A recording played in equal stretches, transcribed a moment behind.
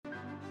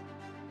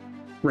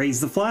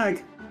Raise the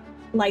flag.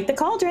 Light the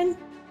cauldron.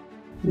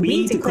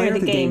 We declare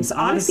the Games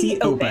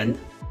Odyssey open.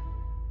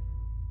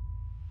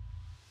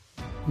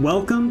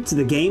 Welcome to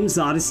the Games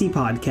Odyssey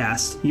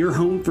podcast, your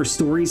home for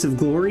stories of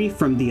glory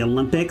from the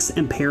Olympics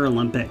and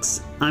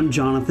Paralympics. I'm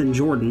Jonathan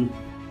Jordan.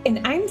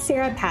 And I'm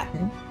Sarah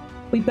Patton.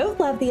 We both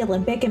love the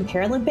Olympic and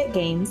Paralympic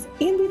Games,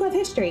 and we love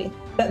history.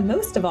 But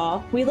most of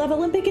all, we love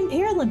Olympic and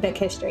Paralympic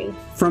history.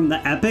 From the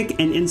epic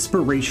and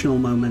inspirational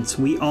moments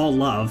we all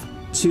love,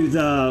 to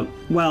the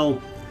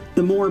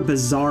more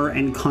bizarre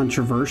and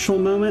controversial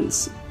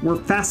moments, we're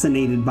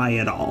fascinated by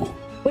it all.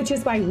 Which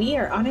is why we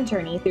are on a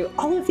journey through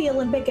all of the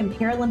Olympic and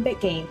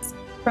Paralympic Games,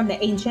 from the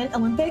ancient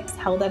Olympics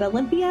held at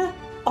Olympia,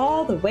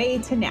 all the way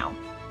to now.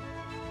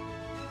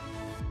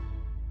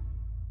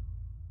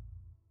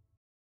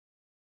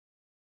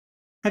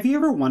 Have you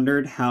ever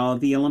wondered how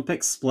the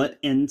Olympics split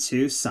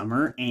into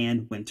summer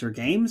and winter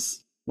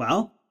games?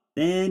 Well,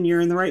 then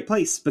you're in the right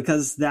place,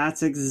 because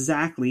that's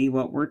exactly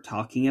what we're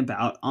talking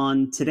about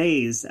on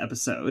today's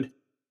episode.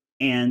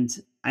 And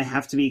I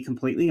have to be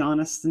completely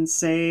honest and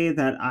say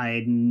that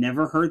I'd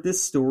never heard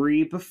this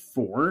story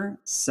before,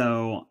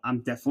 so I'm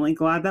definitely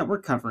glad that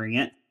we're covering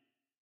it.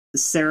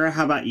 Sarah,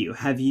 how about you?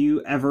 Have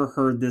you ever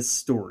heard this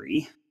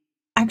story?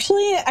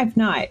 Actually, I've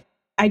not.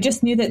 I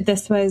just knew that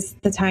this was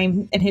the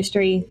time in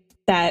history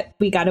that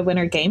we got a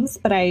Winter Games,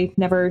 but I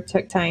never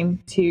took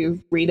time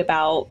to read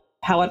about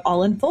how it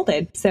all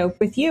unfolded. So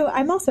with you,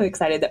 I'm also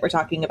excited that we're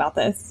talking about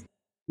this.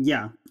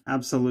 Yeah,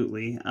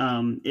 absolutely.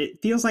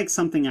 It feels like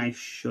something I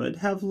should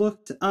have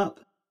looked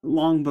up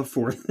long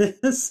before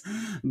this,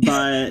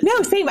 but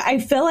no, same. I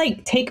feel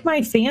like take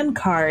my fan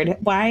card.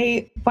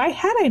 Why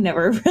had I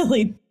never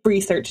really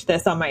researched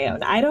this on my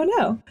own? I don't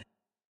know.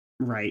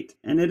 Right.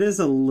 And it is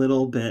a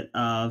little bit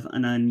of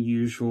an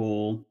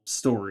unusual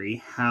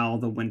story how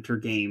the Winter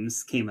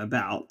Games came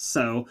about.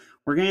 So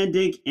we're going to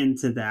dig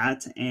into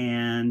that.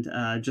 And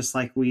just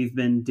like we've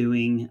been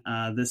doing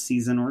this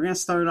season, we're going to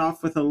start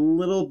off with a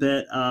little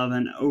bit of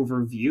an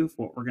overview of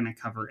what we're going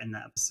to cover in the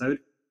episode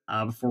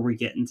before we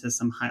get into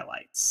some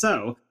highlights.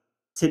 So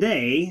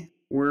today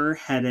we're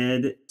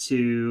headed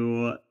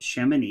to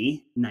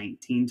Chamonix,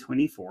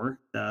 1924,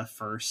 the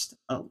first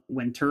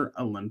Winter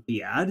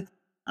Olympiad.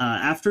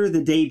 After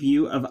the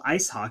debut of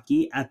ice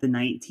hockey at the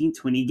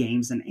 1920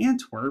 Games in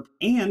Antwerp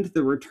and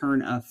the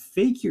return of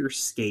figure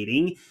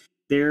skating,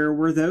 there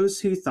were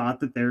those who thought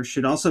that there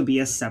should also be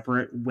a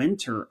separate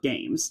Winter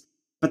Games.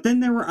 But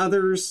then there were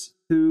others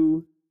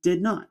who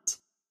did not.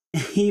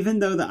 Even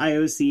though the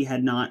IOC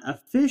had not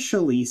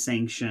officially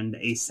sanctioned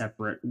a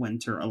separate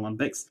Winter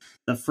Olympics,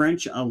 the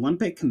French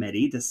Olympic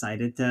Committee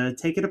decided to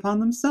take it upon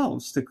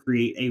themselves to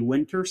create a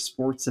winter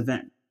sports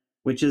event,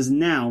 which is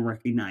now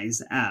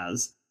recognized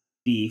as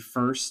the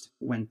first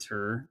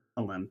Winter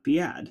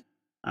Olympiad.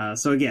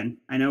 So again,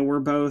 I know we're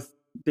both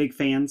big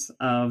fans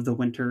of the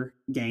Winter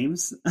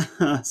Games,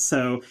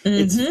 so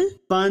it's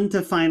fun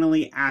to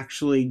finally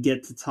actually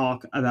get to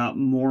talk about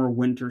more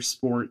winter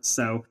sports.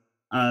 So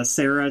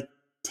Sarah,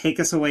 take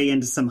us away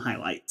into some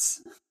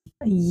highlights.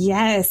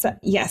 Yes.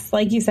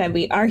 Like you said,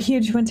 we are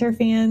huge winter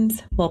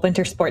fans. Well,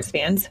 winter sports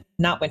fans,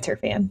 not winter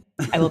fan.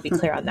 I will be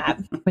clear on that.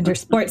 Winter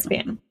sports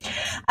fan.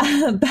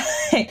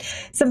 But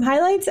some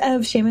highlights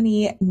of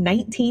Chamonix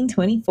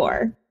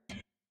 1924.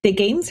 The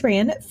games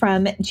ran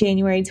from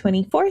January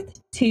 24th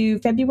to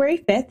February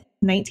 5th,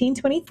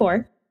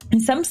 1924.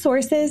 And some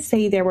sources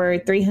say there were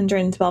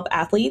 312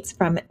 athletes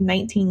from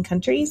 19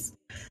 countries.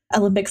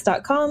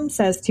 Olympics.com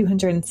says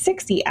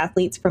 260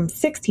 athletes from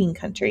 16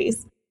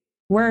 countries.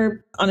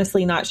 We're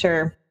honestly not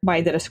sure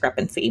why the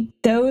discrepancy.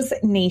 Those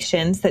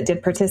nations that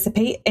did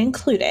participate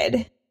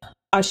included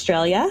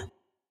Australia,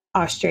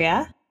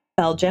 Austria,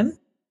 Belgium,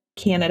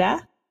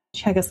 Canada,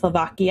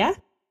 Czechoslovakia,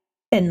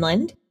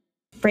 Finland,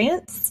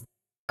 France,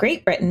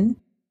 Great Britain,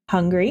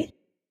 Hungary,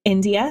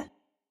 India,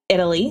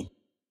 Italy,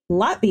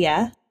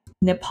 Latvia,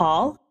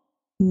 Nepal,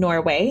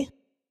 Norway,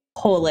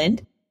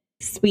 Poland,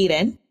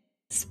 Sweden,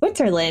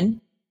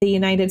 Switzerland, the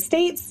United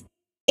States,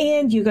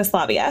 and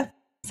Yugoslavia.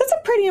 So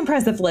that's a pretty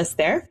impressive list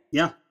there.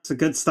 Yeah, it's a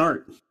good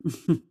start.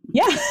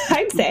 Yeah,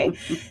 I'd say.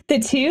 The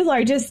two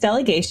largest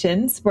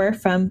delegations were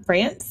from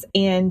France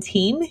and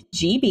Team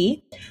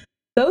GB,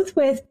 both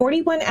with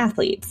 41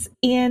 athletes,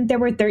 and there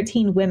were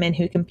 13 women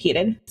who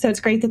competed. So it's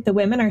great that the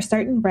women are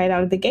starting right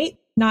out of the gate.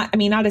 Not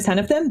a ton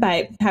of them,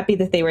 but happy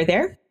that they were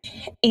there.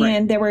 And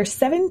right. There were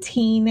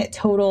 17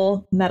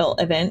 total medal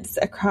events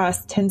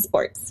across 10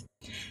 sports.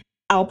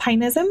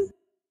 Alpinism,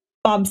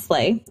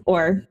 bobsleigh,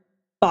 or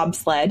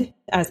bobsled,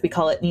 as we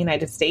call it in the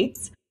United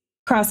States,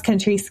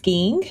 cross-country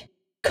skiing,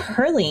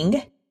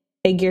 curling,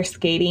 figure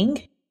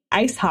skating,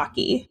 ice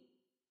hockey,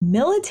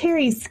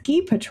 military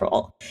ski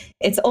patrol.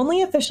 Its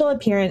only official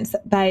appearance,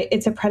 but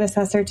it's a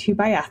predecessor to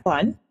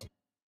biathlon,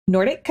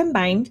 Nordic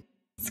combined,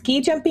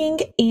 ski jumping,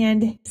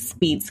 and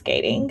speed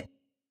skating.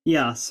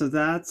 Yeah, so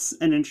that's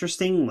an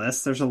interesting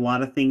list. There's a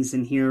lot of things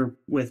in here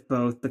with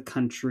both the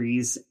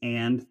countries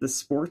and the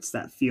sports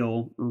that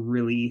feel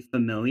really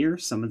familiar.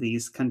 Some of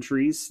these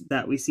countries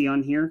that we see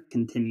on here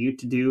continue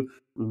to do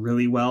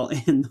really well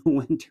in the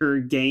Winter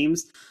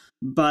Games.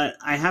 But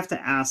I have to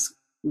ask,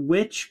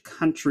 which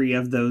country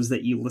of those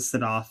that you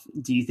listed off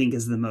do you think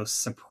is the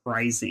most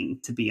surprising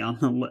to be on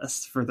the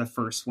list for the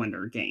first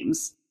Winter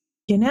Games?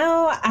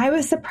 I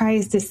was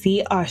surprised to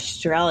see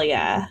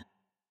Australia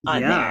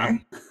on Yeah.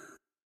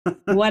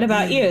 there. What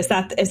about you? Is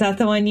that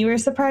the one you were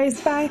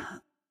surprised by?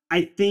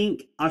 I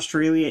think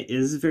Australia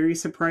is very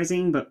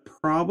surprising, but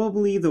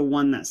probably the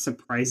one that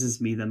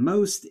surprises me the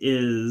most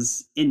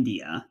is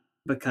India,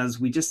 because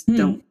we just Hmm.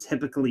 don't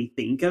typically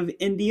think of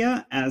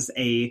India as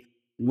a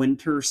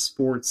winter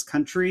sports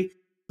country.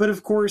 But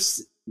of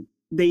course,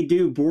 they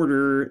do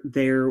border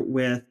there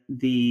with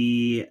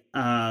the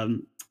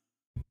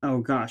oh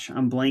gosh,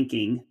 I'm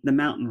blanking, the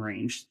mountain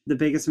range, the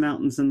biggest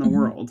mountains in the Mhm.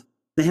 world,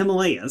 the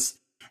Himalayas.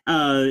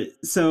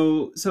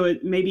 So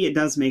it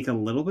does make a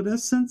little bit of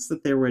sense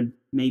that there would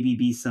maybe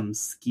be some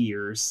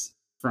skiers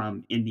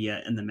from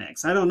India in the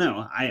mix. I don't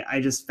know.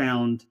 I just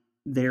found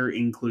their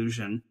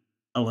inclusion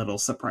a little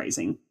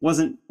surprising.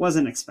 Wasn't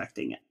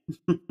expecting it.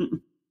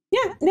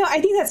 Yeah, no, I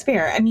think that's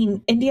fair. I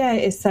mean, India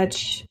is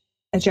such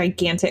a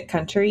gigantic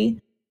country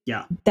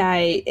Yeah. that,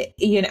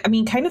 I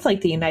mean, kind of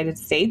like the United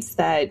States,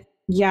 that,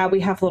 yeah,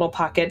 we have little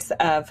pockets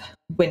of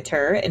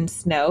winter and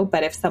snow.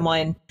 But if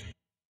someone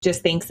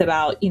just thinks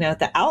about,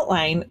 the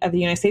outline of the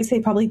United States, they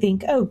probably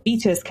think, oh,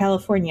 beaches,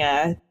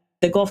 California,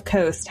 the Gulf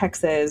Coast,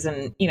 Texas,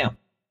 and,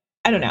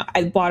 I don't know,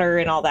 water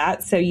and all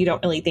that. So you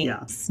don't really think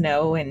Yeah.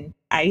 snow and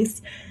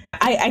ice.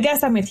 I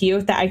guess I'm with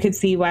you that I could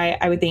see why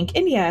I would think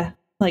India,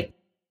 like,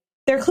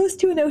 they're close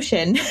to an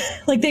ocean.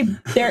 Like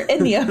they're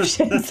in the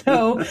ocean.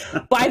 So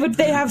why would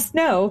they have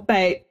snow?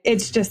 But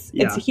it's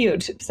Yeah.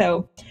 huge.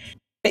 So,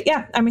 but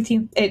yeah, I'm with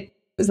you. It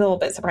was a little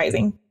bit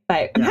surprising,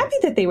 but I'm Yeah. happy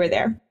that they were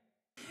there.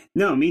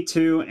 No, me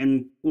too.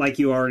 And like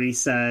you already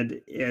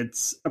said,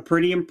 it's a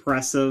pretty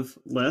impressive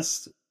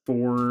list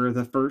for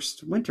the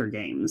first Winter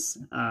Games.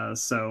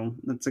 So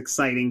it's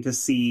exciting to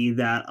see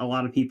that a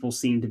lot of people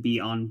seem to be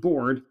on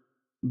board.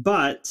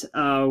 But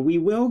we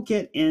will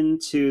get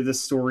into the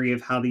story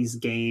of how these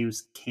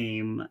games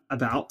came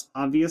about,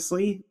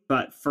 obviously.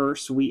 But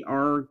first, we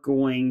are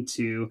going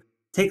to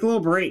take a little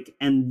break,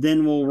 and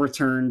then we'll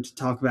return to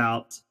talk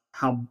about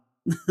how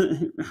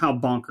how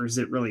bonkers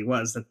it really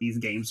was that these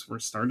games were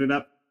started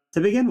up to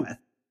begin with.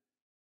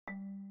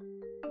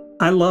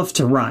 I love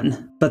to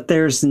run, but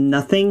there's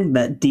nothing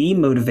that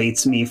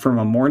demotivates me from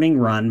a morning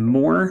run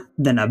more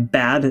than a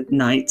bad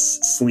night's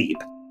sleep.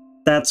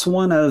 That's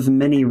one of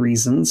many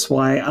reasons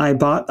why I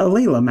bought a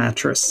Layla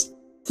mattress.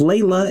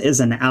 Layla is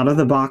an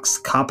out-of-the-box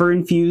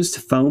copper-infused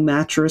foam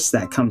mattress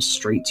that comes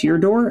straight to your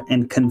door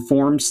and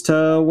conforms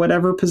to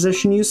whatever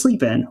position you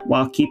sleep in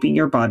while keeping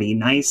your body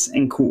nice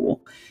and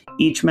cool.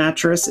 Each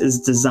mattress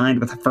is designed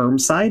with a firm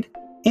side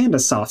and a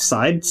soft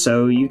side,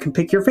 so you can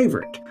pick your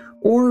favorite,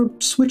 or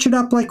switch it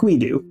up like we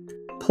do.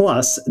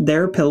 Plus,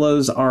 their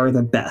pillows are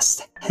the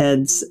best,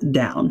 heads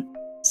down.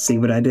 See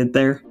what I did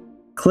there?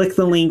 Click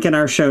the link in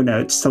our show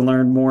notes to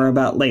learn more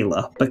about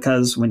Layla,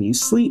 because when you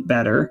sleep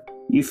better,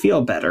 you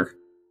feel better.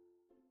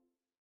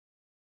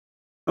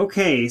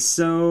 Okay,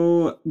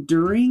 so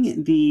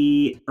during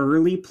the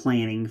early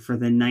planning for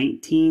the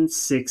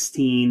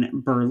 1916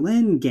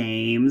 Berlin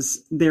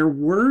Games, there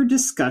were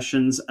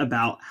discussions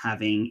about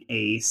having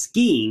a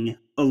skiing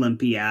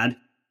Olympiad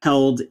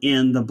held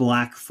in the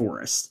Black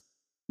Forest.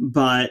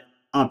 But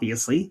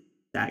obviously,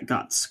 that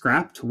got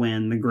scrapped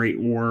when the Great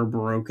War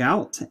broke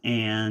out,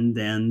 and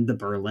then the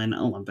Berlin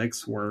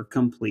Olympics were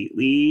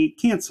completely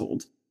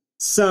canceled.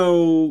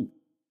 So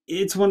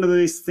it's one of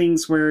those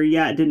things where,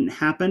 yeah, it didn't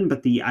happen,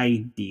 but the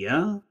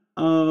idea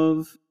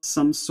of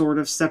some sort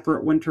of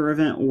separate winter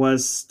event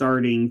was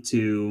starting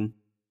to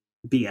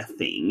be a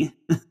thing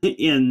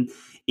in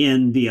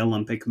the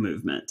Olympic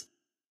movement.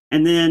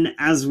 And then,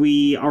 as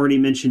we already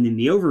mentioned in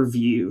the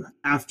overview,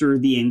 after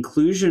the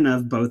inclusion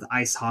of both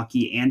ice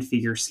hockey and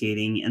figure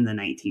skating in the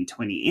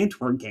 1920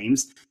 Antwerp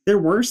Games, there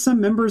were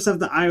some members of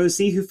the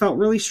IOC who felt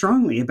really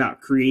strongly about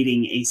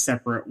creating a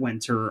separate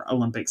Winter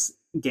Olympics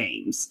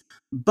Games.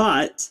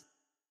 But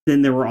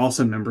then there were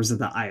also members of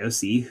the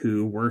IOC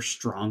who were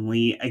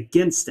strongly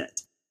against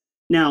it.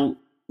 Now,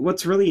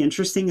 what's really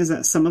interesting is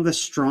that some of the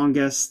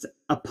strongest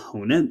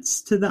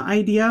opponents to the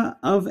idea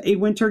of a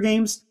Winter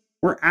Games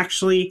were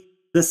actually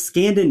the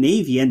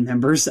Scandinavian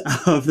members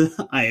of the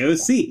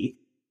IOC,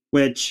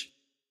 which,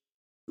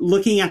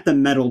 looking at the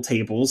medal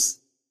tables,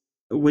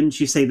 wouldn't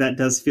you say that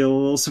does feel a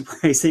little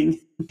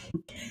surprising?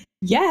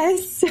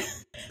 Yes.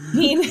 I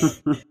mean,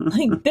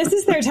 like, this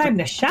is their time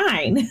to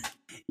shine.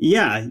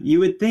 Yeah, you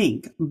would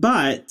think.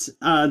 But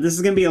this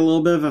is going to be a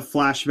little bit of a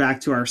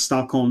flashback to our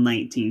Stockholm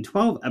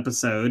 1912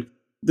 episode.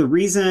 The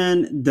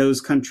reason those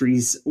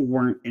countries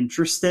weren't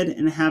interested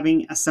in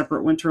having a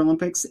separate Winter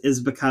Olympics is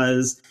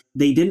because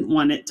they didn't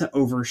want it to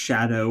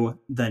overshadow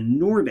the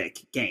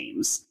Nordic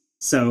Games.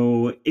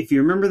 So if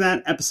you remember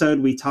that episode,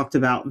 we talked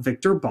about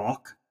Victor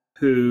Balk,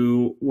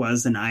 who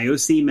was an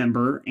IOC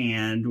member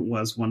and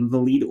was one of the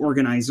lead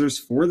organizers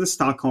for the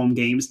Stockholm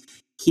Games.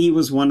 He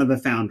was one of the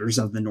founders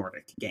of the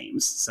Nordic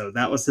Games. So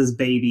that was his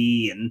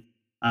baby, and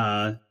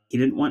he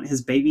didn't want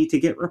his baby to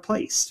get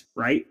replaced,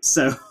 right?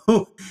 So,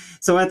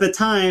 so at the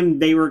time,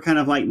 they were kind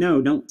of like,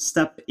 no, don't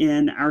step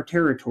in our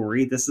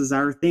territory. This is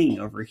our thing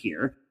over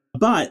here.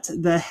 But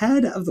the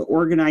head of the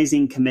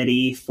organizing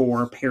committee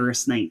for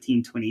Paris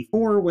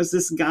 1924 was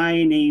this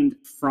guy named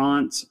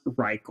Franz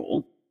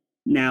Reichel.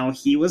 Now,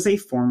 he was a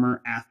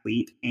former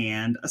athlete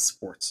and a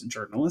sports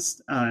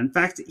journalist. In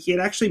fact, he had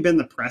actually been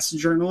the press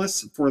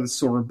journalist for the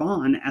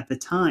Sorbonne at the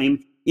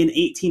time in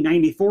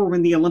 1894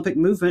 when the Olympic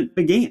movement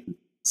began.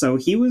 So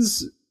he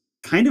was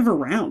kind of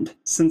around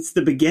since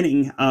the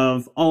beginning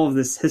of all of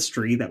this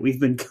history that we've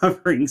been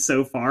covering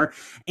so far.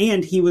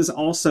 And he was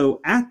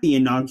also at the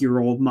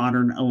inaugural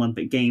modern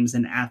Olympic Games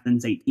in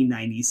Athens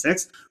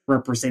 1896,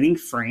 representing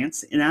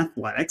France in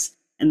athletics.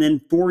 And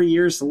then 4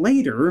 years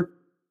later,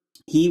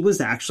 he was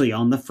actually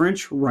on the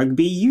French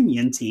rugby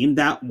union team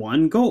that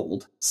won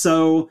gold.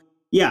 So,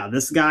 yeah,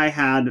 this guy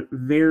had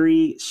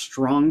very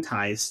strong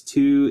ties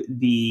to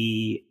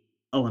the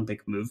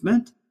Olympic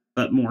movement,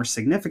 but more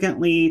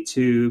significantly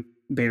to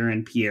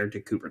Baron Pierre de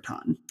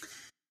Coubertin.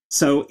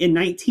 So in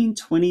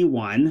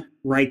 1921,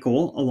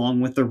 Reichel,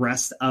 along with the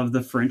rest of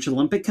the French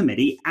Olympic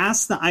Committee,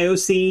 asked the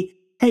IOC,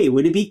 hey,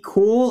 would it be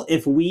cool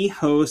if we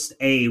host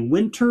a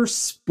winter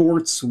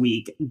sports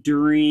week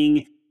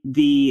during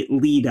the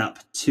lead up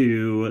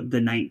to the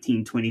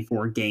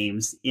 1924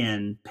 games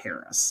in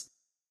Paris?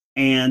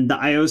 And the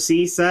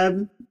IOC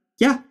said,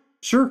 yeah,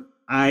 sure,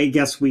 I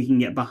guess we can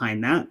get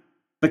behind that,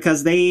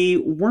 because they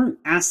weren't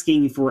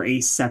asking for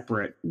a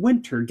separate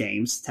winter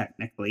games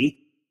technically.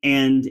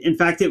 And in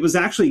fact, it was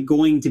actually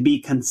going to be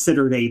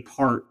considered a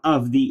part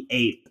of the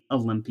 8th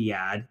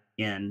Olympiad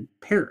in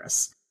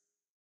Paris.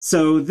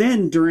 So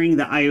then during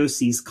the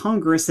IOC's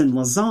Congress in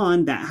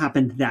Lausanne that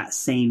happened that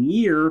same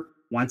year,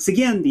 once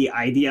again, the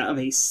idea of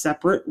a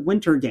separate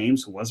Winter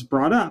Games was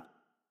brought up.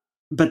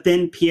 But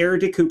then Pierre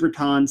de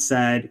Coubertin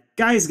said,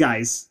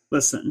 guys,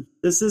 listen,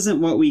 this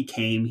isn't what we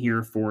came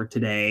here for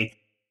today.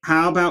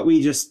 How about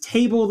we just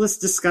table this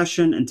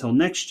discussion until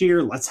next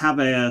year? Let's have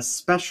a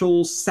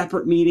special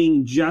separate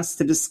meeting just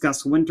to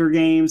discuss Winter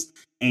Games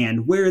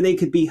and where they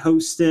could be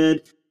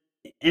hosted.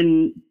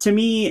 And to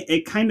me,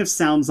 it kind of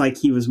sounds like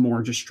he was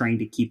more just trying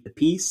to keep the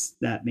peace,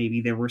 that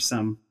maybe there were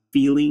some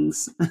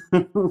feelings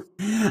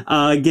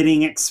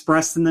getting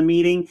expressed in the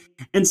meeting.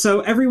 And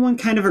so everyone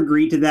kind of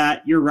agreed to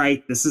that. You're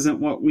right. This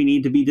isn't what we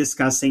need to be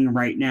discussing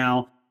right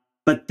now.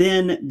 But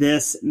then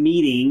this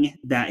meeting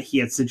that he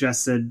had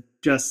suggested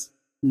just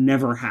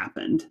never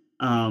happened.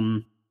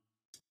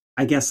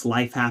 I guess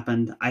life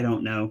happened. I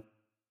don't know.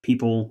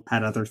 People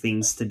had other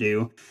things to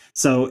do.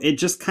 So it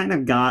just kind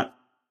of got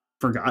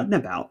forgotten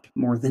about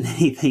more than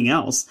anything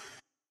else.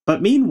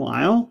 But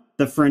meanwhile,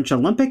 the French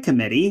Olympic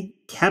Committee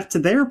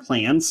kept their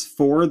plans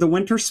for the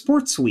Winter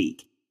Sports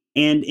Week.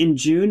 And in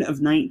June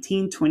of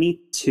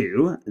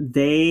 1922,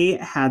 they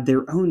had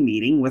their own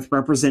meeting with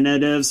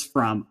representatives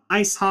from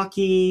ice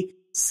hockey,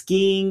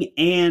 skiing,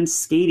 and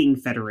skating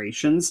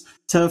federations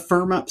to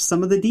firm up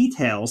some of the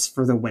details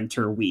for the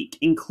Winter Week,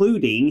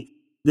 including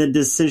the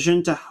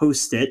decision to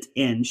host it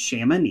in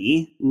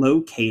Chamonix,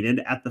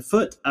 located at the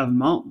foot of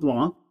Mont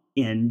Blanc,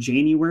 in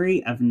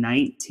January of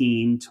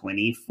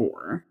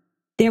 1924.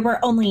 There were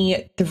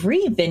only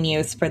 3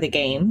 venues for the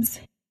games: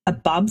 a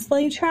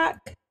bobsleigh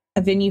track,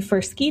 a venue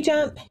for ski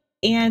jump,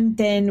 and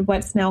then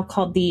what's now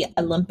called the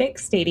Olympic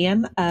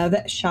Stadium of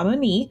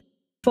Chamonix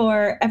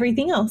for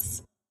everything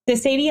else. The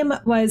stadium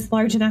was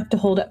large enough to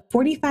hold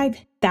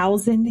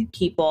 45,000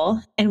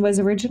 people and was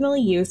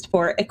originally used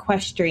for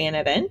equestrian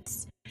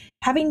events,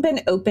 having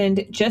been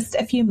opened just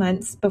a few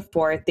months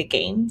before the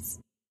games.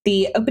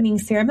 The opening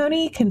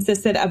ceremony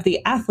consisted of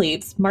the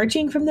athletes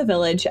marching from the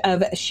village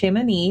of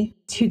Chamonix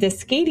to the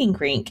skating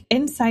rink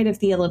inside of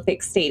the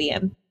Olympic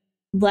Stadium,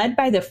 led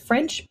by the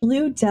French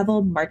Blue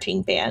Devil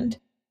Marching Band.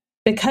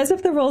 Because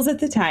of the rules at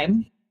the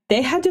time,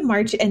 they had to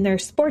march in their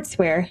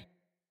sportswear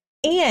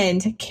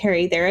and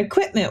carry their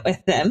equipment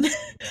with them,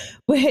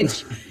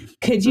 which,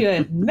 could you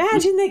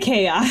imagine the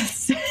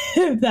chaos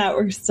if that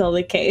were still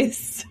the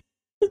case?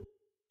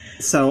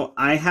 So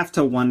I have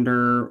to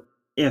wonder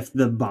if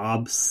the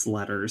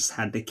bobsledders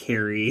had to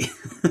carry...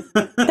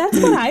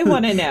 That's what I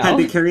want to know. Had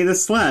to carry the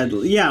sled.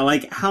 Yeah,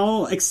 like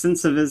how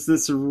extensive is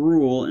this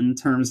rule in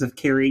terms of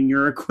carrying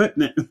your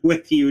equipment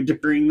with you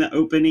during the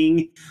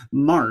opening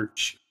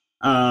march?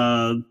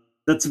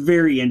 That's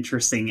very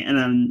interesting.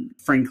 And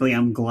frankly,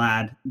 I'm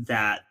glad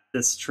that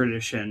this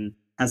tradition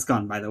has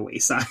gone by the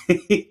wayside.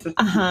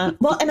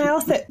 Well, and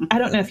I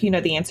don't know if you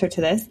know the answer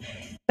to this,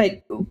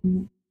 but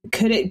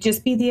could it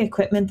just be the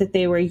equipment that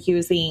they were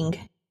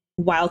using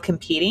while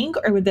competing,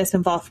 or would this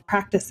involve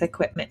practice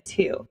equipment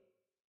too?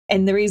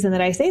 And the reason that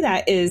I say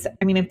that is,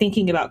 I mean, I'm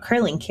thinking about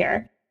curling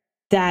here,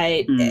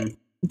 that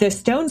the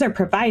stones are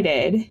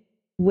provided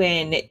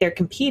when they're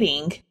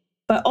competing,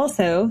 but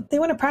also they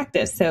want to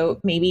practice. So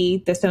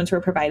maybe the stones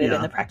were provided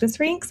in the practice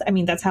rinks. I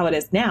mean, that's how it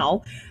is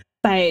now.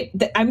 But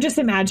I'm just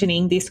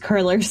imagining these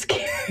curlers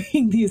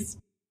carrying these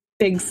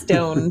big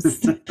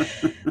stones,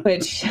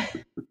 which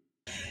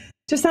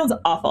just sounds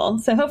awful.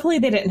 So hopefully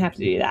they didn't have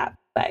to do that.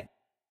 But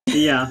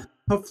yeah.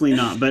 Hopefully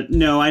not. But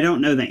no, I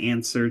don't know the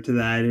answer to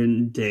that. I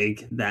didn't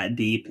dig that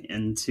deep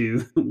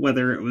into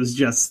whether it was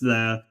just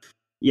their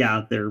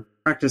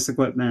practice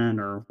equipment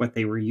or what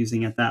they were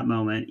using at that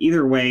moment.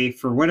 Either way,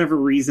 for whatever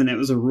reason, it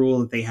was a rule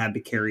that they had to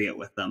carry it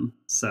with them.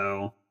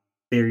 So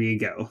there you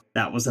go.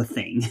 That was a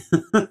thing.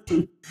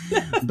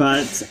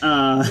 but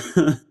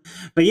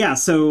but yeah,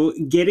 so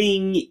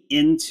getting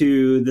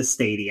into the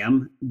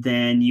stadium,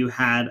 then you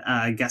had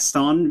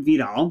Gaston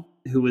Vidal,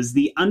 who was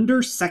the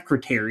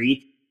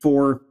undersecretary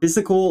for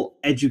physical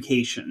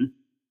education,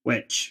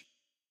 which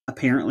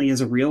apparently is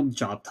a real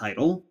job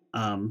title.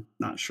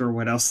 Not sure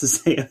what else to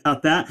say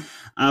about that.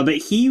 But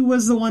he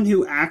was the one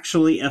who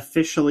actually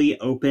officially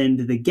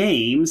opened the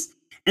games.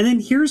 And then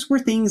here's where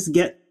things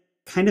get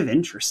kind of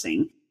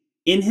interesting.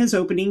 In his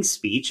opening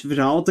speech,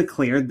 Vidal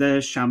declared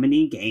the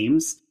Chamonix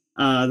Games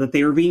that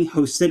they were being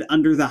hosted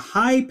under the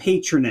high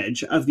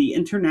patronage of the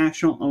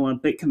International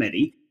Olympic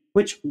Committee,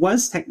 which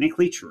was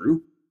technically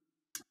true,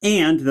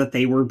 and that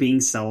they were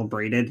being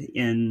celebrated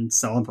in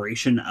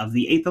celebration of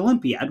the 8th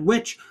Olympiad,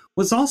 which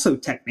was also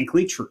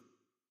technically true.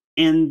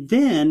 And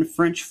then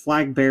French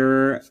flag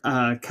bearer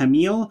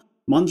Camille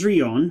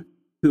Mondrian,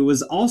 who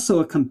was also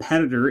a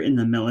competitor in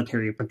the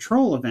military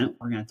patrol event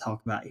we're going to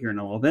talk about here in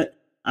a little bit,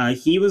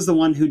 he was the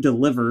one who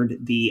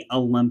delivered the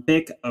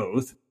Olympic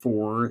oath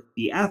for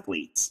the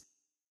athletes.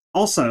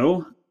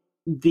 Also,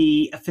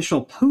 the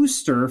official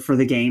poster for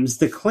the games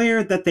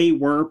declared that they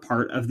were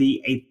part of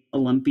the 8th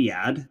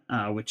Olympiad,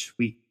 which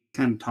we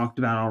kind of talked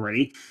about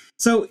already.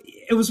 So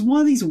it was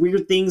one of these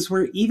weird things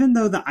where even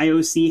though the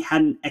IOC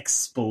hadn't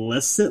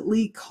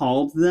explicitly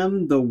called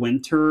them the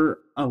Winter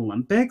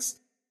Olympics,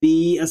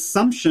 the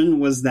assumption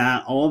was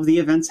that all of the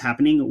events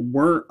happening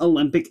were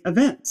Olympic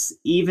events,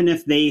 even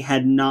if they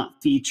had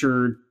not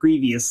featured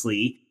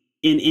previously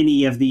in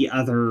any of the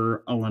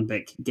other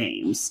Olympic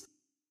games.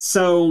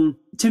 So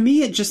to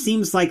me, it just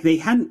seems like they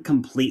hadn't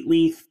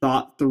completely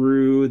thought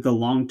through the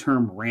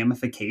long-term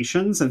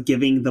ramifications of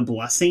giving the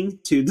blessing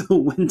to the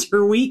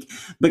Winter Week,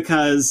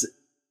 because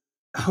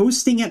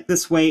hosting it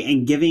this way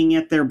and giving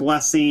it their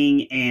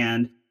blessing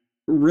and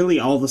really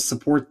all the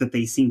support that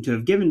they seem to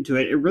have given to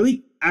it, it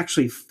really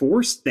actually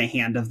forced the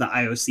hand of the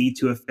IOC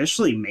to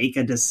officially make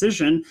a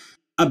decision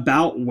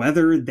about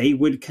whether they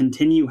would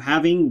continue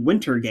having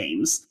Winter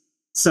Games.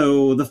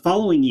 So the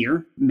following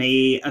year,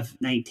 May of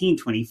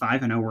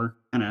 1925, I know we're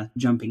kind of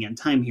jumping in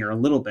time here a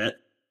little bit,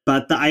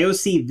 but the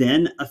IOC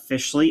then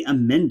officially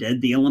amended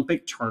the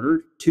Olympic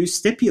Charter to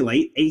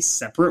stipulate a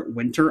separate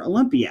Winter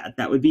Olympiad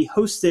that would be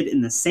hosted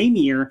in the same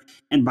year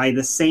and by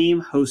the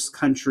same host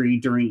country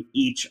during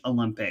each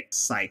Olympic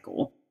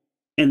cycle.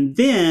 And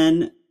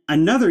then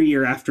another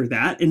year after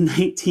that, in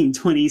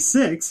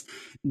 1926,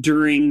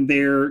 during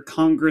their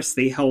Congress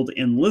they held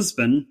in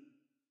Lisbon,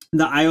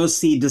 the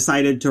IOC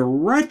decided to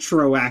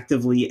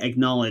retroactively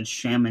acknowledge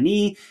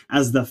Chamonix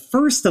as the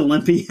first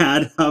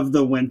Olympiad of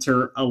the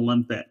Winter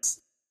Olympics.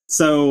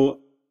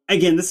 So,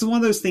 again, this is one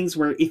of those things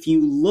where if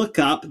you look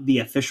up the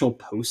official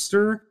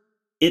poster,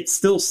 it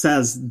still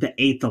says the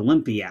 8th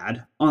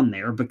Olympiad on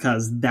there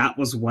because that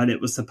was what it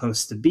was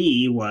supposed to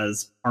be,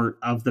 was part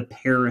of the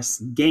Paris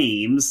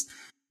Games.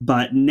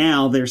 But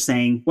now they're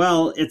saying,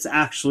 well, it's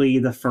actually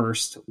the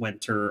first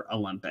Winter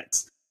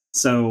Olympics.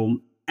 So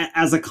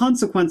as a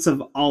consequence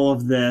of all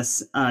of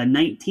this,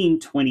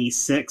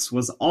 1926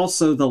 was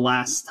also the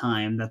last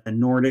time that the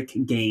Nordic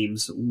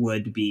Games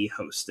would be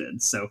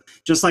hosted. So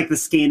just like the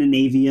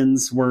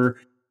Scandinavians were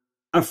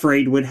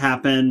afraid would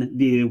happen,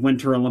 the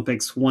Winter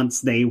Olympics,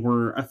 once they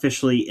were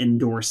officially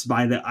endorsed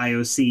by the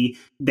IOC,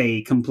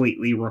 they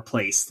completely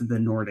replaced the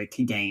Nordic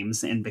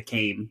Games and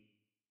became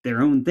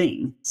their own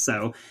thing.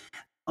 So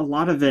a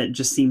lot of it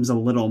just seems a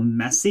little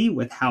messy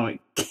with how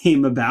it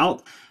came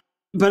about.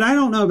 But I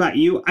don't know about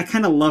you. I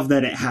kind of love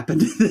that it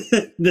happened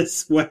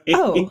this way.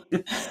 Oh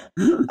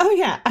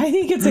yeah. I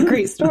think it's a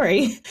great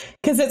story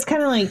because it's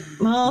kind of like,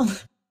 well,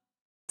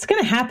 it's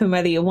going to happen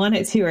whether you want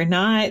it to or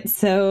not.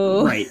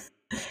 So right.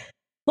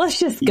 Let's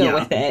just go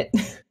with it.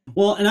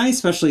 Well, and I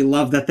especially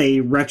love that they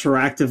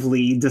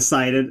retroactively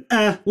decided,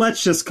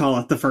 let's just call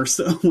it the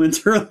first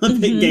Winter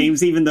Olympic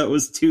Games, even though it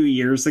was 2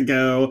 years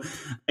ago.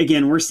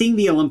 Again, we're seeing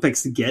the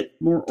Olympics get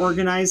more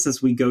organized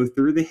as we go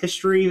through the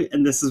history.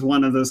 And this is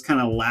one of those kind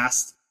of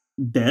last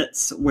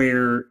bits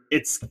where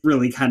it's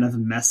really kind of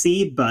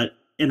messy, but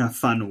in a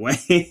fun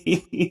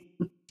way.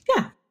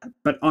 Yeah.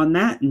 But on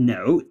that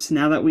note,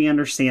 now that we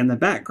understand the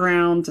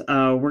background,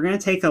 we're going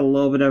to take a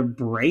little bit of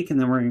break, and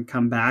then we're going to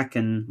come back,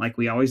 and like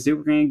we always do,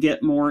 we're going to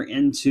get more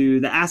into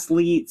the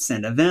athletes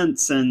and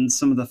events and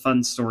some of the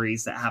fun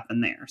stories that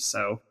happen there.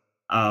 So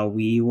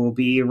we will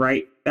be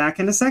right back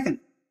in a second.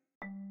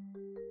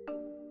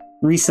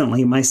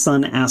 Recently, my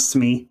son asked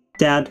me,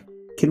 "Dad,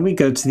 can we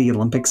go to the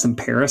Olympics in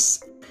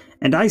Paris?"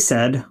 And I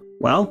said,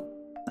 well,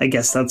 I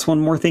guess that's one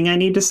more thing I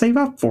need to save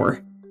up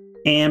for.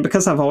 And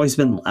because I've always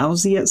been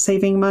lousy at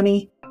saving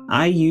money,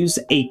 I use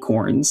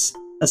Acorns,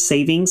 a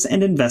savings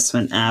and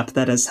investment app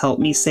that has helped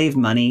me save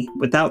money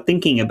without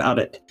thinking about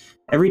it.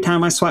 Every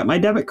time I swipe my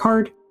debit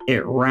card,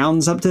 it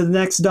rounds up to the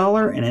next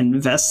dollar and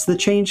invests the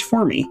change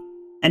for me.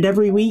 And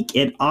every week,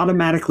 it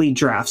automatically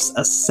drafts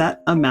a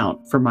set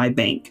amount for my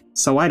bank,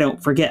 so I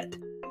don't forget.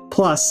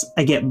 Plus,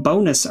 I get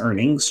bonus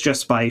earnings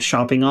just by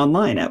shopping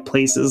online at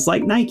places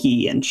like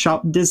Nike and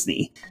Shop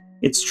Disney.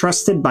 It's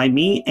trusted by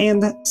me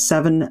and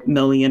 7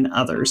 million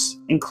others,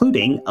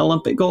 including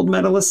Olympic gold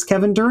medalist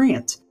Kevin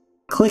Durant.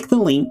 Click the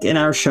link in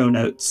our show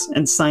notes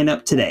and sign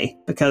up today,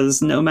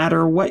 because no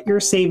matter what your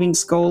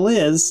savings goal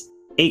is,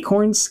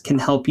 Acorns can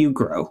help you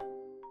grow.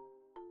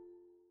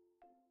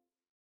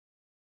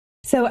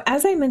 So,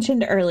 as I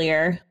mentioned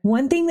earlier,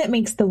 one thing that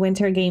makes the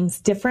Winter Games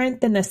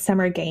different than the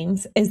Summer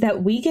Games is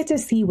that we get to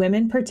see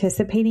women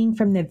participating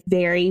from the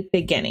very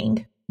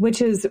beginning,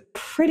 which is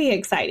pretty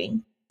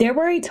exciting. There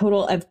were a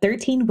total of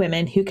 13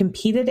 women who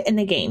competed in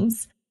the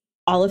games,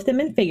 all of them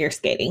in figure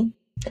skating.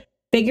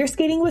 Figure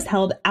skating was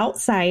held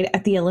outside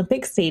at the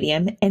Olympic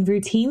Stadium, and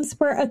routines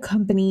were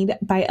accompanied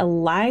by a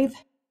live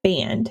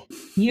band,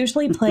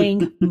 usually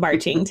playing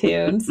marching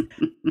tunes,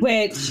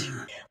 which,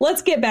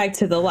 let's get back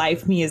to the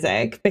live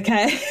music,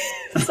 because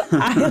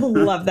I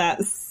love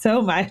that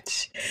so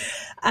much.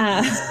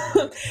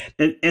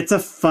 It's a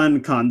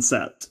fun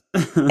concept.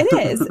 It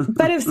is.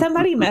 But if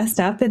somebody messed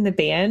up in the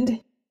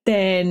band,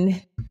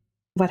 then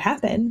what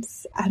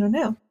happens? I don't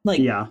know.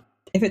 Yeah.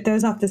 If it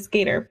throws off the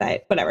skater,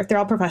 but whatever. They're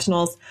all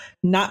professionals.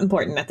 Not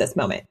important at this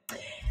moment.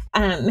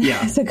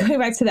 So going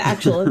back to the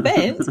actual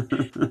event,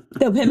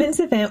 the women's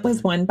event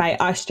was won by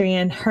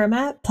Austrian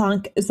Herma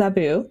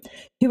Planck-Zabu,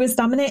 who was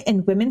dominant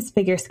in women's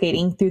figure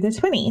skating through the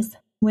 20s,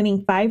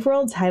 winning 5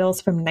 world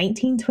titles from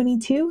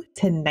 1922 to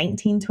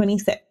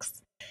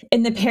 1926.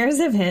 In the pairs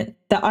event,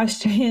 the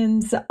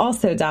Austrians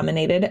also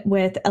dominated,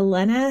 with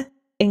Elena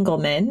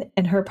Engelmann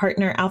and her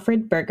partner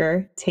Alfred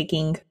Berger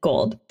taking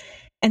gold.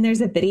 And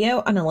there's a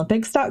video on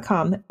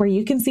Olympics.com where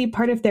you can see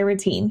part of their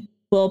routine.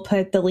 We'll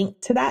put the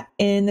link to that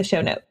in the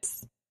show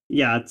notes.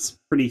 Yeah, it's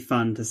pretty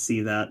fun to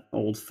see that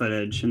old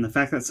footage. And the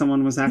fact that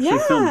someone was actually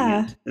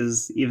filming it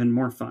is even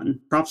more fun.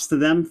 Props to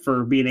them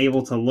for being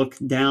able to look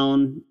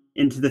down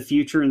into the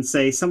future and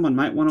say, someone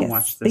might want to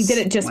watch this. They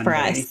did it just for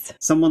us.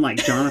 Someone like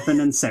Jonathan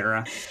and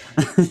Sarah.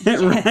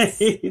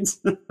 Right?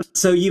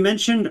 So you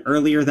mentioned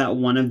earlier that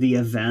one of the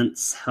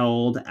events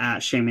held at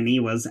Chamonix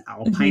was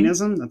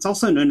alpinism. That's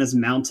also known as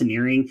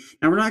mountaineering.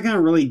 Now, we're not going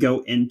to really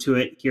go into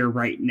it here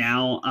right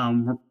now.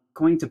 We're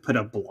going to put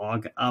a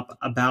blog up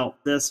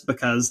about this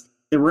because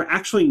there were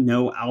actually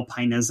no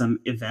alpinism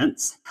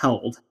events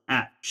held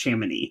at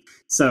Chamonix.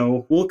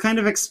 So we'll kind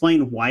of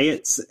explain why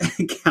it's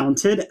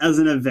counted as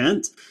an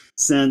event,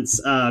 since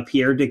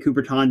Pierre de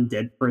Coubertin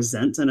did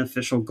present an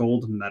official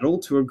gold medal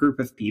to a group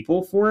of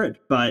people for it.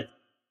 But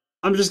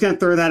I'm just going to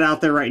throw that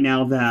out there right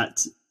now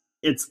that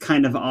it's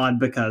kind of odd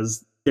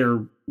because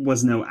there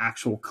was no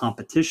actual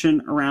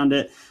competition around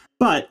it.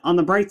 But on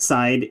the bright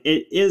side,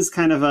 it is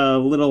kind of a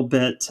little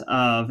bit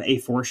of a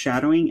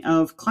foreshadowing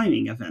of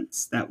climbing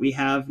events that we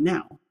have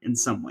now in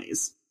some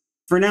ways.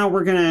 For now,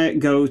 we're going to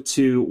go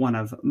to one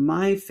of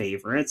my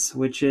favorites,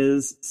 which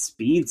is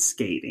speed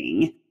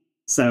skating.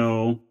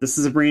 So this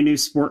is a brand new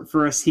sport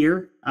for us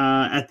here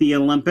at the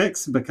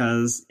Olympics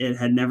because it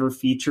had never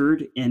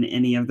featured in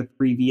any of the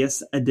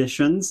previous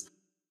editions.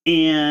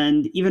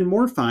 And even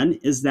more fun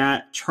is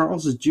that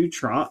Charles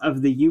Dutroux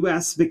of the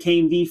U.S.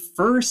 became the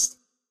first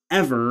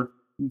ever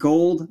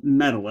gold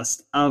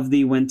medalist of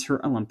the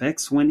Winter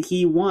Olympics when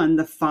he won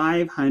the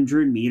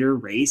 500-meter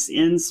race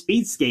in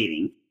speed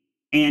skating.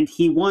 And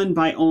he won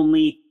by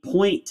only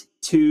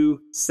 0.2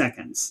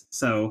 seconds.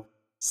 So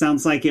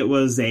sounds like it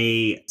was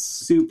a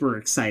super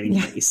exciting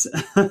race.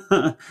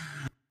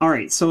 All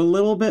right, so a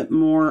little bit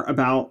more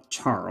about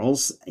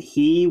Charles.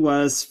 He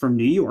was from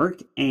New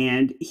York,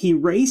 and he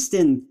raced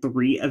in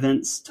 3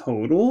 events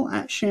total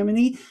at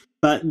Chamonix,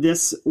 but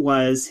this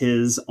was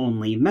his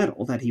only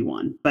medal that he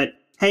won. But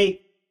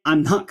hey,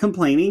 I'm not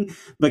complaining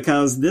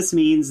because this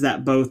means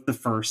that both the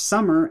first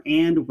summer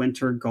and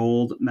winter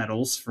gold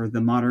medals for the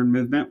modern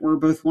movement were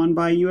both won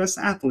by U.S.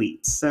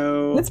 athletes.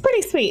 So that's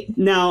pretty sweet.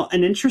 Now,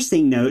 an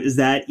interesting note is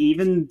that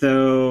even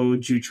though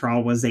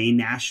Dutroux was a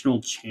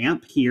national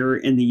champ here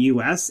in the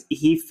U.S.,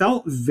 he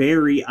felt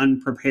very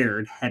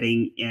unprepared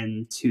heading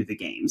into the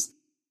games.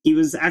 He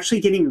was actually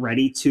getting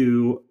ready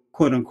to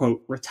quote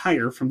unquote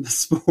retire from the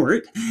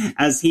sport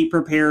as he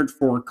prepared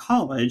for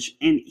college,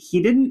 and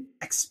he didn't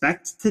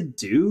expect to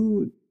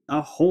do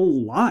a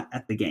whole lot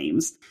at the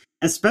games,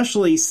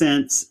 especially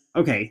since,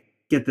 okay,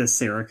 get this,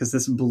 Sarah, because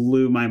this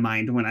blew my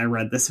mind when I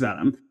read this about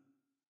him.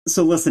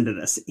 So listen to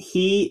this.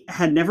 He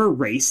had never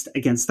raced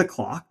against the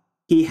clock.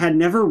 He had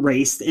never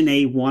raced in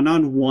a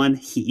one-on-one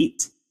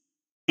heat,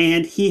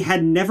 and he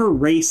had never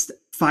raced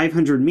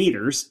 500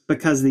 meters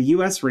because the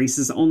U.S.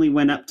 races only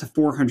went up to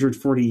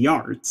 440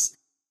 yards.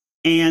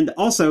 And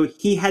also,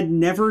 he had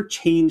never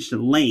changed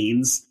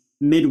lanes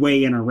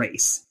midway in a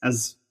race,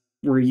 as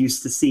we're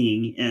used to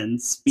seeing in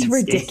speed skating.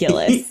 It's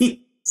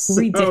ridiculous.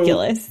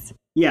 Ridiculous.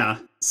 Yeah.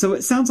 So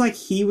it sounds like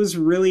he was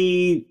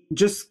really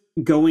just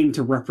going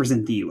to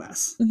represent the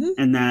U.S.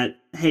 And that,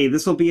 hey,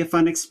 this will be a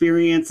fun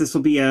experience. This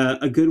will be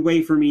a good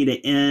way for me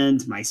to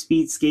end my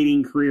speed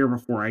skating career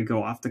before I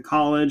go off to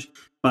college.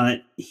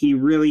 but he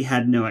really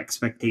had no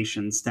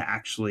expectations to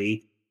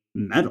actually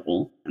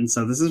medal. And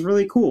so this is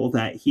really cool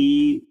that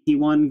he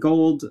won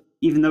gold,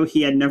 even though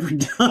he had never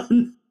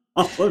done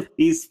all of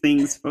these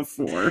things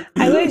before.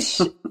 I wish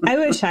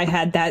I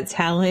had that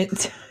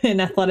talent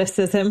in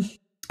athleticism.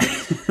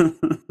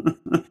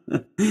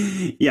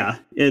 Yeah,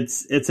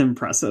 it's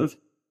impressive.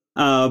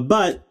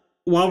 But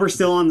while we're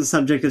still on the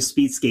subject of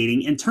speed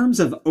skating, in terms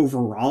of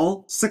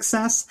overall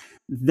success,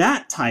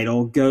 that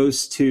title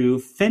goes to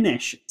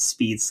Finnish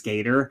speed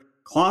skater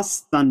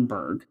Klaus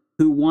Thunberg,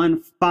 who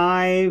won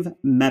 5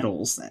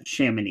 medals at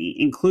Chamonix,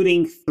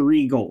 including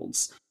 3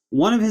 golds.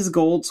 One of his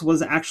golds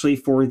was actually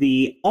for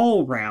the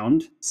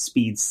all-round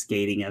speed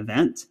skating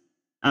event.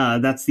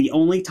 That's the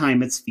only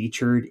time it's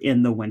featured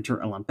in the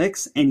Winter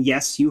Olympics. And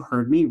yes, you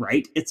heard me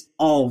right. It's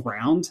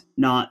all-round,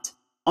 not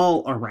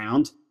all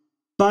around.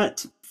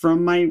 But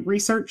from my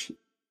research,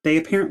 they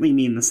apparently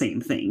mean the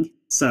same thing.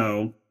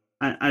 So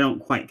I don't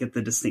quite get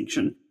the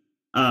distinction.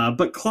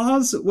 But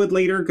Klaus would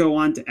later go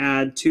on to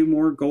add 2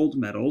 more gold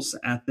medals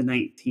at the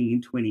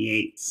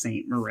 1928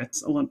 St.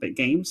 Moritz Olympic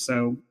Games.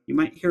 So you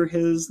might hear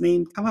his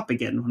name come up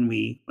again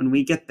when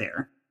we get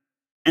there.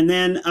 And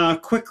then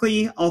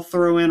quickly, I'll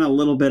throw in a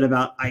little bit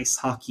about ice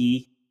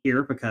hockey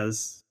here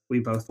because we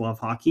both love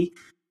hockey.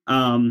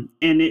 And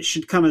it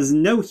should come as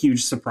no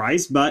huge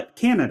surprise, but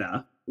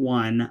Canada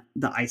won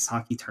the ice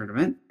hockey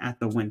tournament at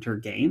the Winter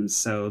Games.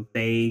 So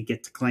they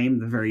get to claim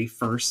the very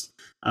first,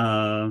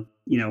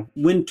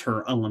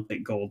 Winter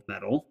Olympic gold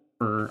medal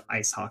for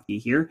ice hockey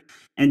here.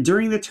 And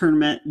during the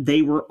tournament,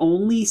 they were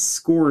only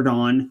scored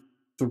on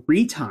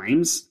 3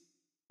 times.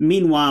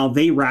 Meanwhile,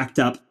 they racked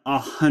up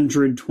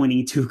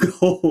 122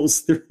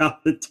 goals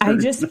throughout the tournament. I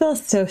just feel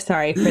so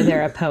sorry for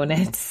their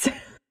opponents.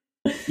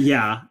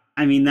 Yeah,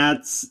 I mean,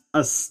 that's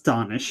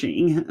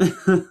astonishing.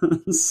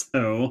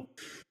 So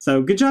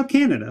good job,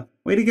 Canada.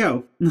 Way to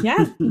go.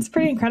 Yeah, it's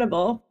pretty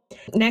incredible.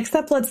 Next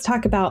up, let's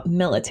talk about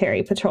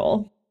military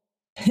patrol.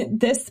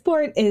 This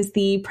sport is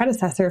the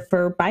predecessor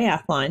for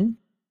biathlon,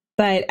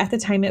 but at the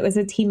time it was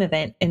a team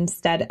event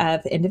instead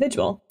of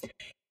individual.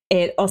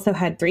 It also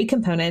had 3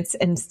 components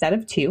instead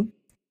of 2: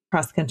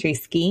 cross-country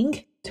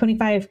skiing,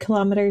 25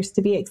 kilometers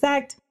to be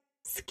exact,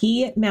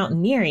 ski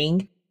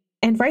mountaineering,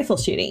 and rifle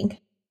shooting.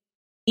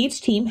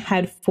 Each team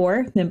had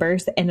 4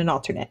 members and an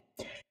alternate.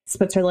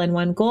 Switzerland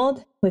won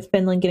gold, with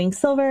Finland getting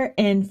silver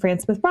and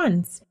France with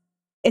bronze.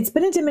 It's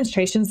been a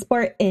demonstration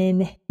sport in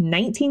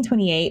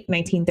 1928,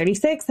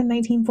 1936, and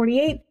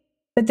 1948,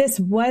 but this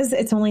was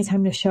its only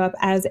time to show up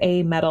as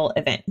a medal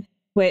event,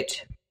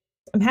 which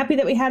I'm happy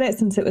that we had it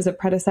since it was a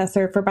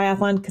predecessor for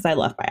biathlon because I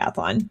love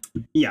biathlon.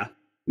 Yeah,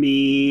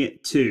 me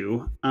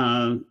too.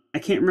 I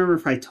can't remember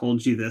if I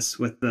told you this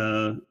with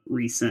the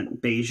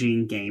recent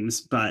Beijing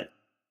Games, but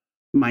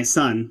my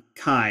son,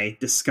 Kai,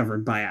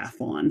 discovered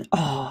biathlon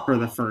for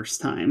the first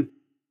time.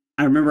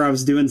 I remember I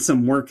was doing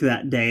some work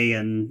that day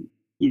and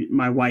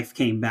my wife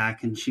came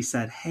back and she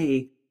said,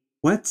 "Hey,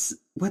 what's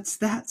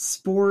that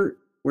sport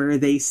where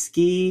they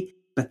ski,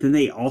 but then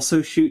they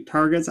also shoot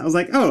targets?" I was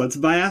like, "Oh, it's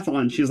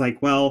biathlon." She's like,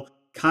 "Well,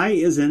 Kai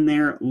is in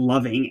there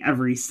loving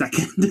every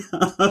second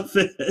of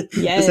it."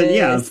 Yes. I said,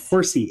 "Yeah, of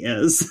course he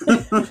is."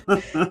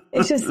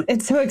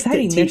 It's so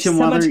exciting. There's so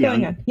much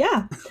going on.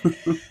 Yeah.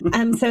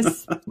 So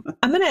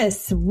I'm going to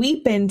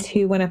sweep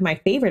into one of my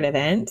favorite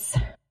events,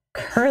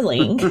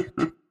 curling.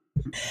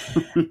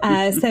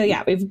 So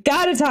yeah, we've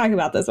got to talk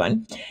about this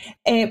one.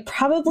 It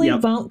probably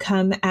won't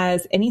come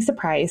as any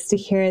surprise to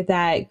hear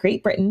that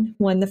Great Britain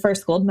won the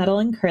first gold medal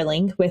in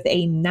curling with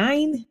a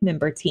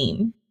 9-member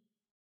team.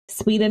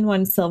 Sweden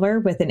won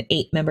silver with an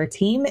 8-member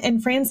team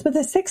and France with a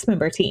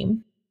 6-member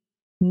team.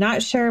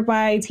 Not sure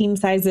why team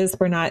sizes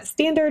were not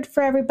standard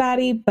for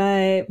everybody,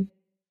 but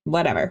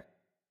whatever.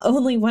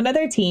 Only one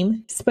other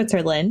team,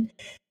 Switzerland,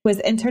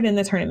 was entered in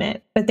the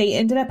tournament, but they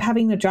ended up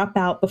having to drop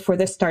out before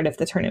the start of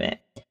the tournament.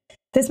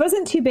 This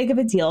wasn't too big of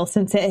a deal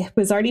since it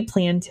was already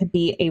planned to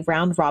be a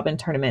round-robin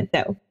tournament,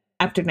 though.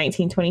 After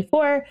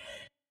 1924,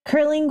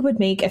 curling would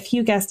make a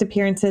few guest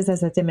appearances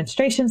as a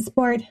demonstration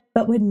sport,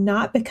 but would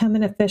not become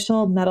an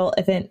official medal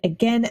event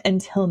again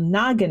until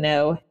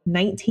Nagano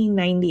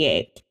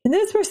 1998. And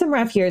those were some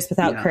rough years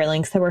without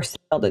curling, so we're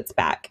spoiled it's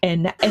back.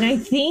 And I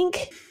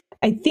think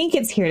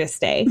it's here to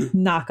stay,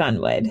 knock on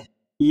wood.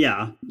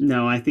 Yeah,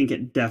 no, I think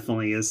it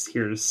definitely is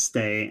here to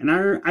stay. And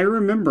I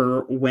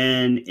remember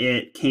when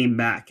it came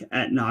back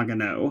at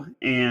Nagano,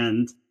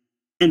 and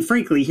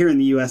frankly, here in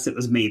the U.S., it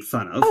was made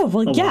fun of. Oh,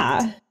 well,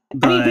 yeah.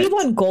 But, I mean, we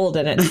won gold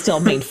and it's still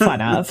made fun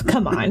of.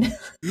 Come on.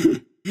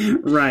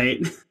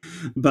 Right.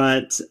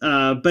 But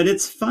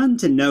it's fun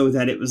to know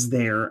that it was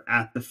there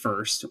at the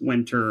first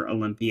Winter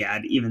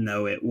Olympiad, even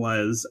though it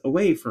was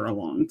away for a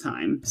long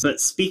time. But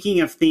speaking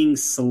of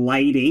things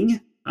sliding,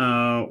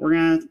 we're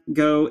going to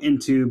go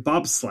into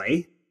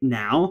bobsleigh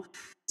now.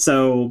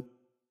 So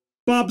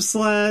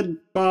bobsled,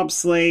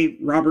 bobsleigh,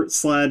 Robert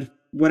sled,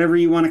 whatever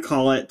you want to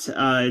call it.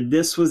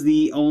 This was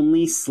the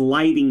only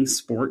sliding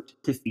sport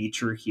to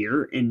feature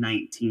here in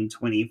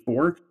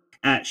 1924.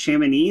 At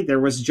Chamonix, there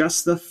was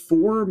just the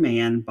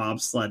 4-man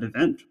bobsled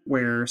event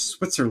where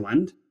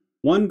Switzerland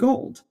won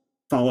gold,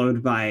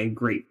 followed by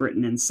Great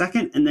Britain in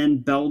second, and then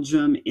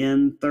Belgium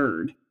in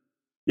third.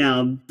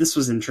 Now, this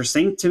was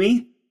interesting to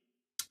me,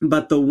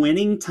 but the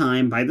winning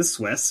time by the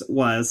Swiss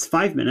was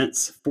 5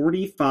 minutes,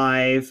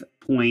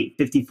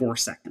 45.54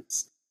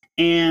 seconds.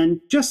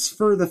 And just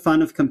for the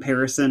fun of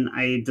comparison,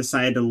 I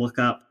decided to look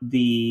up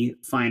the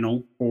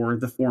final for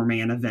the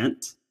four-man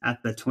event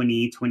at the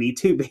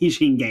 2022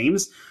 Beijing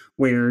Games,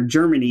 where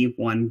Germany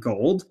won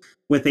gold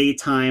with a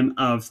time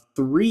of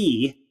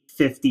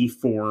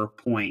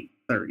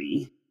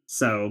 3:54.30.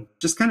 So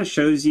just kind of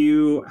shows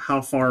you how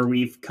far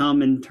we've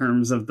come in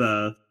terms of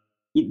the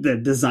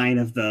design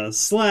of the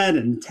sled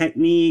and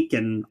technique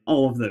and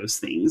all of those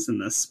things in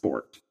this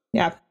sport.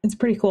 Yeah, it's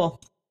pretty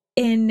cool.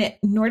 In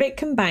Nordic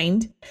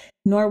combined,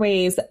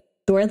 Norway's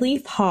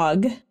Thorleif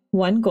Haug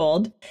won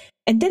gold,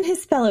 and then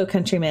his fellow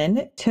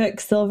countrymen took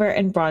silver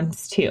and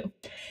bronze too.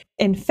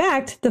 In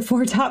fact, the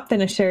four top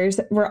finishers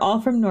were all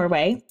from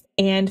Norway,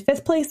 and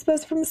fifth place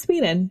was from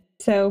Sweden.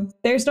 So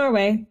there's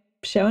Norway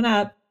showing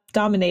up,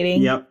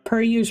 dominating, per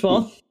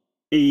usual.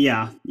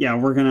 Yeah,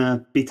 we're going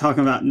to be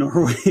talking about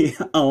Norway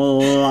a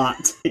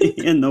lot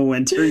in the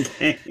Winter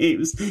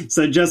Games.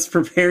 So just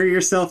prepare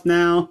yourself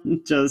now.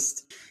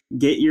 Just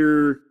get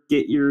your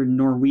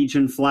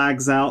Norwegian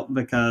flags out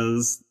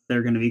because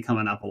they're going to be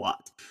coming up a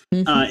lot.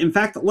 Mm-hmm. In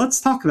fact,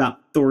 let's talk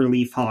about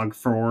Thorleif Haug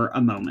for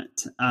a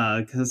moment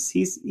because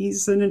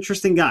he's an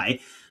interesting guy.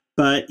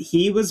 But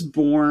he was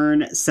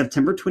born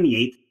September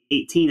 28th,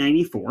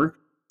 1894.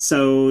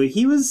 So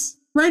he was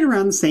right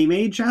around the same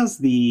age as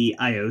the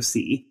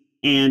IOC.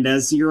 And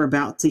as you're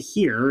about to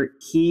hear,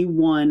 he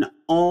won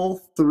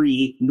all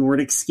three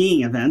Nordic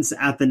skiing events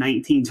at the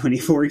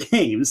 1924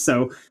 Games.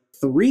 So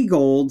 3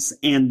 golds,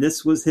 and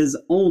this was his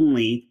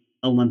only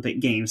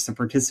Olympic Games to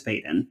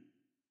participate in.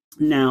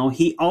 Now,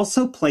 he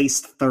also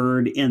placed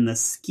third in the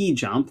ski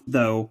jump,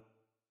 though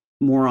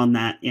more on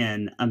that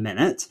in a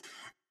minute.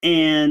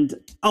 And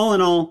all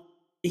in all,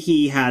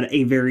 he had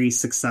a very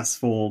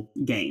successful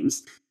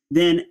Games.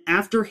 Then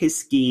after his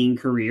skiing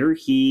career,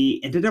 he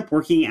ended up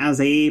working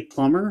as a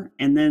plumber,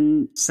 and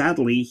then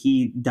sadly,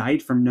 he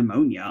died from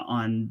pneumonia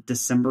on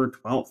December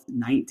 12th,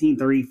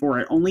 1934,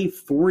 at only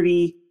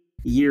 40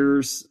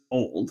 years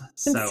old.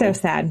 It's so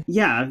sad.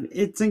 Yeah,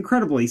 it's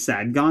incredibly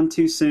sad. Gone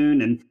too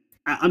soon, and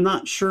I'm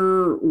not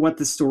sure what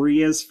the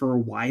story is for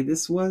why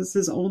this was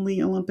his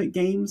only Olympic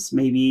Games.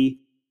 Maybe,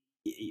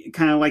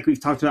 kind of like we've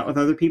talked about with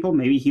other people,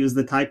 maybe he was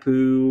the type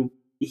who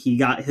he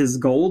got his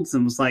golds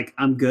and was like,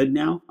 I'm good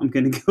now. I'm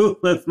going to go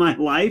live my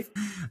life.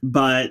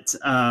 But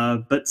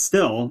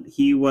still,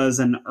 he was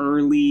an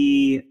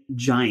early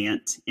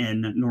giant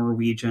in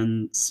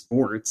Norwegian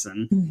sports.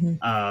 And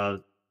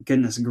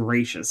goodness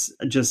gracious,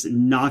 just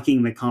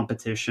knocking the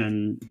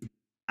competition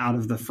out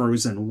of the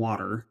frozen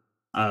water,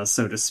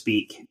 so to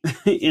speak,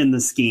 in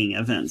the skiing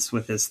events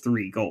with his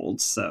 3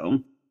 golds.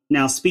 So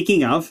now,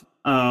 speaking of,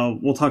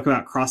 we'll talk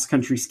about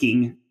cross-country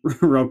skiing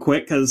real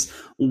quick, because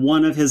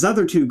one of his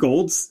other 2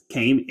 golds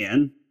came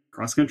in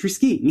cross-country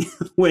skiing,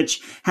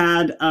 which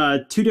had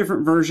 2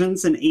 different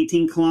versions, an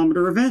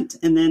 18-kilometer event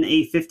and then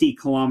a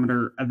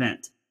 50-kilometer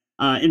event.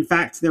 In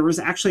fact, there was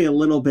actually a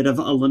little bit of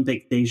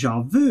Olympic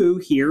deja vu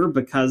here,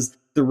 because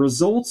the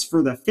results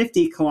for the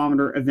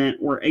 50-kilometer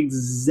event were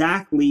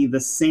exactly the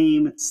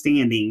same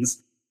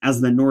standings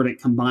as the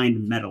Nordic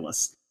combined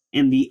medalists.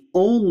 And the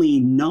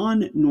only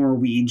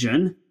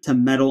non-Norwegian to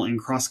medal in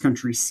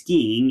cross-country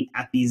skiing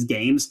at these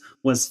games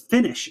was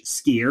Finnish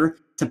skier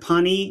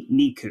Tapani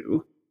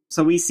Niku.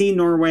 So we see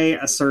Norway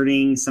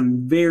asserting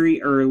some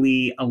very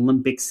early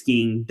Olympic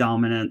skiing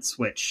dominance,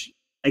 which,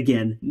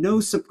 again, no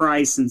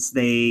surprise since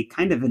they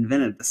kind of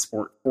invented the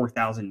sport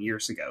 4,000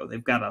 years ago.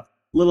 They've got a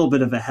little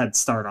bit of a head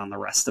start on the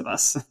rest of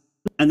us.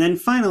 And then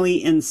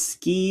finally, in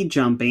ski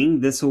jumping,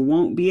 this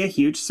won't be a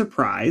huge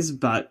surprise,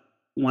 but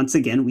once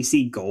again, we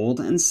see gold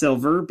and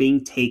silver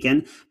being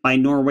taken by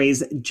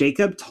Norway's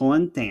Jacob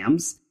Tollen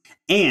Thams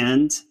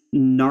and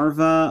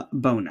Narva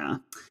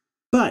Bona.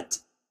 But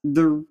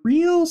the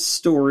real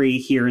story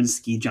here in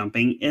ski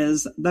jumping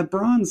is the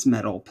bronze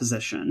medal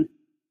position.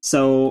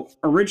 So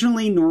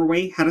originally,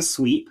 Norway had a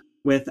sweep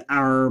with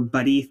our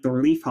buddy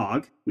Thorleif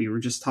Haug, we were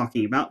just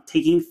talking about,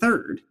 taking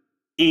third.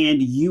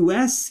 And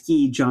U.S.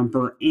 ski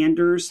jumper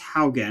Anders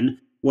Haugen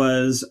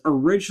was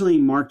originally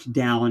marked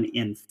down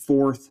in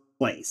 4th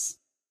place.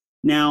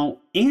 Now,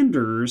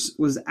 Anders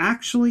was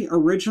actually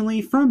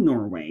originally from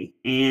Norway,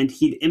 and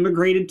he'd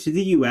immigrated to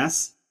the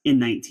U.S. in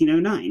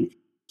 1909.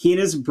 He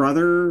and his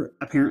brother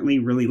apparently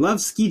really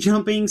loved ski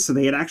jumping, so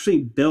they had actually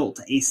built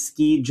a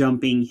ski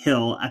jumping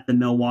hill at the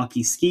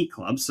Milwaukee Ski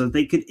Club so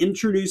they could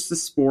introduce the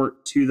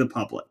sport to the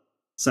public.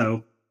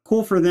 So,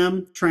 cool for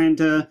them, trying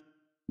to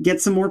get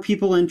some more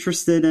people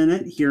interested in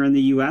it here in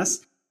the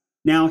U.S.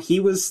 Now, he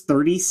was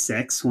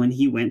 36 when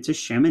he went to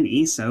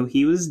Chamonix, so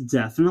he was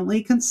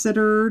definitely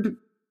considered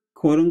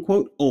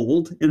quote-unquote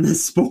old in the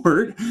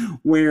sport,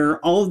 where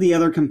all of the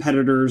other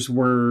competitors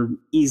were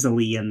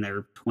easily in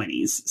their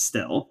 20s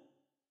still.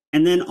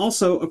 And then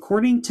also,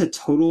 according to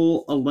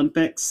Total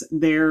Olympics,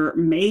 there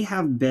may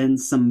have been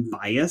some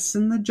bias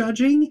in the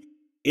judging,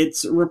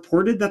 it's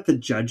reported that the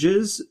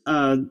judges,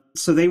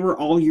 so they were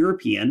all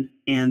European,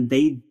 and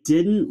they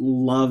didn't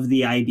love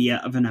the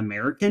idea of an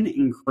American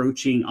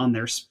encroaching on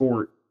their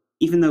sport,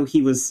 even though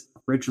he was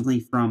originally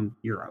from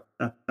Europe.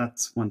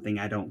 That's one thing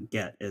I don't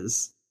get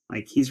is,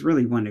 like, he's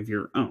really one of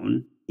your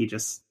own. He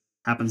just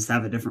happens to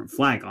have a different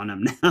flag on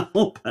him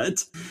now.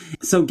 But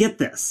so get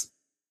this.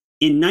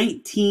 In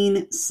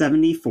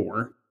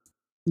 1974,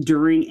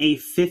 during a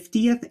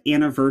 50th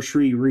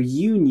anniversary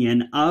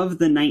reunion of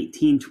the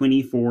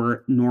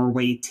 1924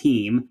 Norway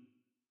team,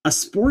 a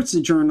sports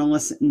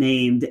journalist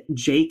named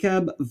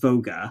Jacob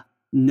Voga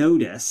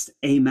noticed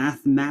a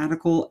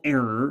mathematical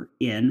error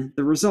in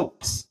the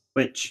results,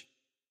 which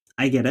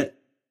I get it.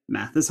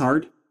 Math is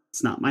hard.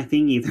 It's not my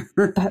thing either.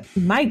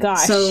 My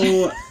gosh.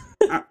 So,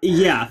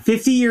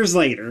 50 years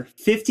later,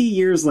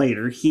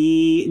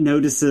 he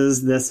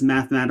notices this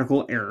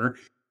mathematical error.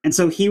 And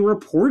so he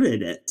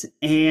reported it,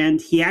 and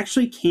he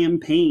actually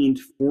campaigned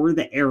for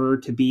the error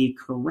to be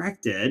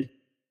corrected,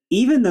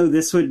 even though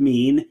this would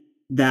mean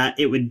that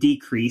it would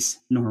decrease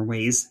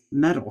Norway's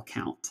medal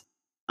count.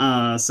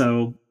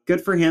 So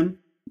good for him,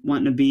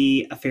 wanting to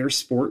be a fair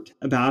sport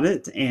about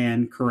it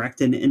and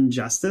correct an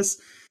injustice.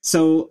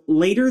 So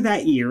later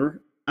that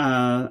year,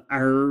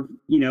 our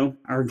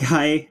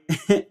guy,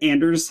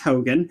 Anders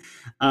Hogan,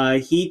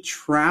 he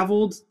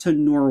traveled to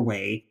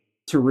Norway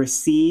to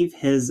receive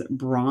his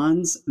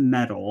bronze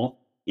medal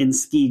in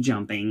ski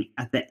jumping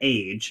at the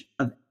age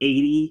of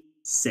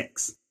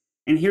 86.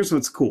 And here's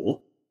what's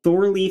cool.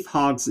 Thorleif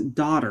Haug's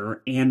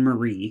daughter, Anne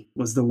Marie,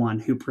 was the one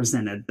who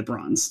presented the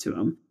bronze to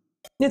him.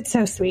 It's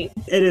so sweet.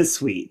 It is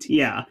sweet,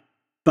 yeah.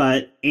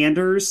 But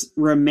Anders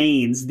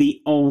remains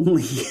the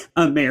only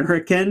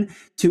American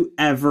to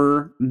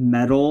ever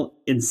medal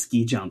in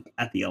ski jump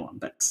at the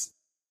Olympics.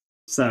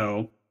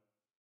 So,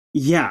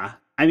 yeah.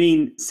 I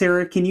mean,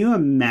 Sarah, can you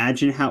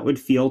imagine how it would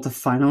feel to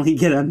finally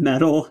get a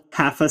medal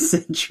half a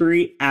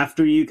century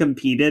after you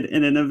competed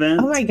in an event?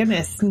 Oh my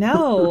goodness,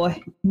 no.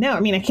 No, I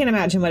mean, I can't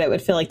imagine what it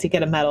would feel like to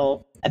get a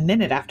medal a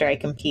minute after I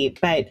compete.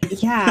 But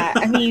yeah,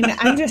 I mean,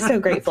 I'm just so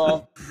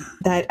grateful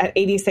that at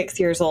 86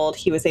 years old,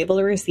 he was able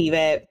to receive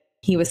it.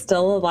 He was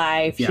still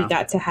alive. Yeah. He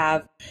got to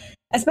have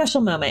a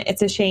special moment.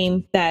 It's a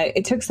shame that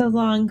it took so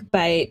long,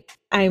 but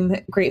I'm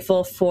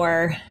grateful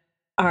for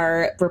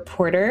our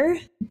reporter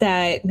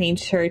that made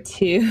sure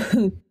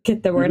to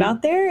get the word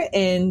out there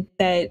and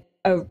that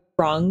a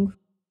wrong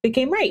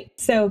became right.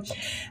 So,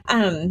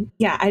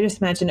 I just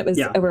imagine it was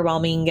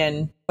overwhelming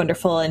and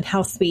wonderful, and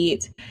how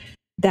sweet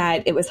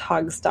that it was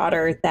Haug's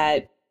daughter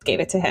that gave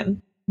it to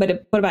him.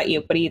 But what about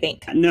you? What do you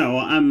think? No,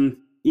 I'm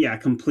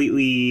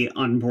completely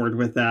on board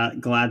with that.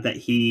 Glad that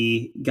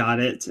he got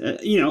it.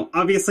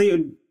 Obviously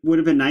it would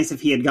have been nice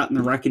if he had gotten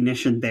the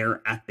recognition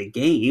there at the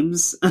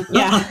games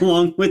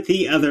along with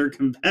the other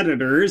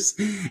competitors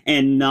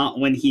and not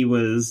when he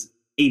was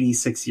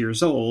 86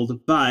 years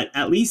old, but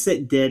at least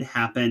it did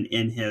happen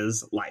in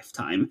his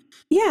lifetime.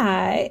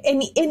 Yeah.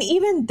 And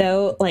even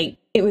though like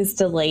it was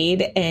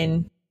delayed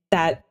and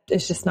that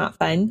is just not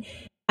fun,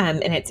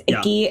 and it's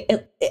icky,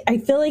 I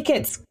feel like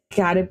it's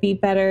got to be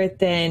better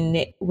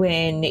than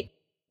when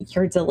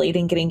you're delayed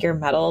in getting your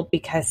medal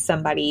because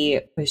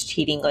somebody was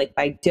cheating, like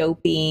by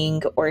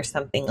doping or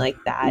something like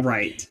that.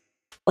 Right.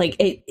 Like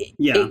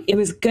it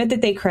was good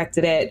that they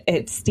corrected it.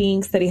 It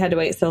stinks that he had to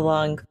wait so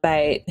long,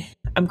 but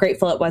I'm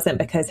grateful it wasn't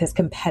because his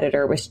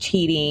competitor was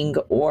cheating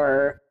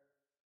or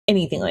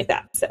anything like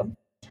that. So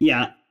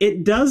yeah,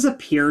 it does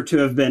appear to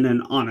have been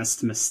an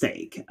honest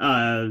mistake.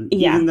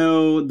 Even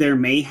though there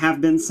may have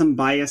been some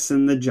bias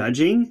in the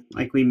judging,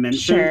 like we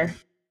mentioned.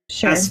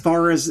 Sure. As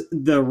far as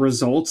the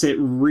results, it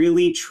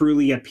really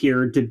truly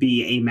appeared to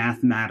be a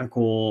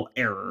mathematical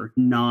error,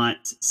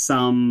 not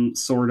some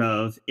sort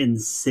of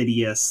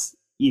insidious,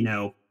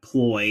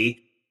 ploy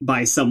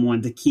by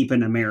someone to keep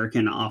an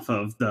American off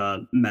of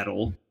the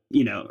medal,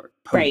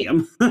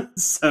 podium. Right.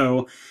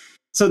 So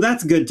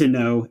that's good to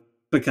know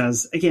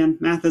because, again,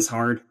 math is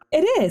hard.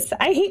 It is.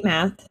 I hate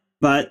math.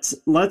 But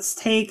let's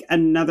take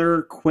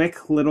another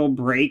quick little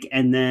break,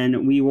 and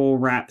then we will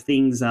wrap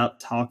things up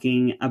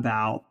talking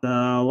about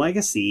the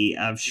legacy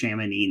of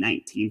Chamonix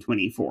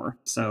 1924.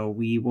 So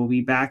we will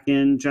be back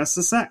in just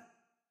a sec.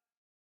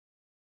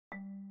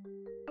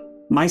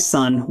 My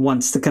son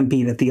wants to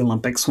compete at the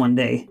Olympics one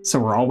day, so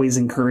we're always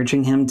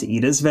encouraging him to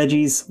eat his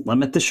veggies,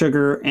 limit the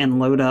sugar, and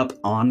load up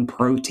on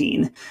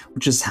protein,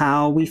 which is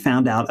how we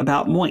found out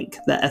about Moink,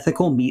 the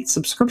ethical meat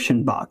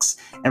subscription box.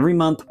 Every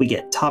month we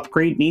get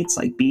top-grade meats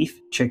like beef,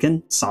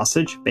 chicken,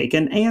 sausage,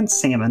 bacon, and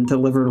salmon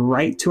delivered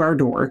right to our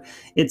door.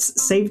 It's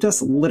saved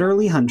us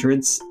literally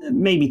hundreds,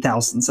 maybe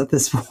thousands at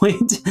this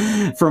point,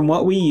 from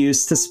what we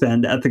used to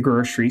spend at the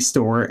grocery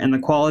store, and the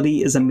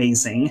quality is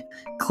amazing.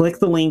 Click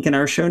the link in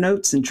our show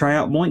notes and try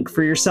out Moink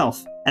for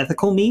yourself.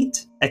 Ethical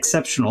meat,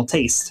 exceptional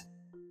taste.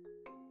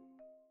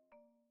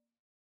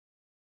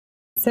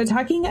 So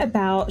talking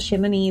about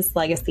Chamonix's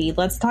legacy,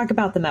 let's talk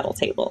about the medal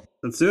table.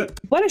 Let's do it.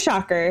 What a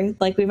shocker.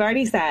 Like we've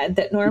already said,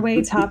 that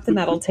Norway topped the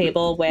medal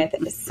table with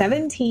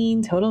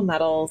 17 total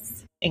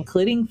medals,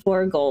 including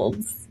 4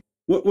 golds.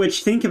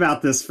 Which, think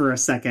about this for a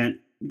second.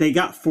 they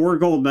got 4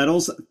 gold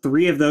medals.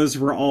 3 of those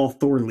were all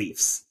Thor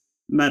Leafs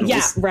medals.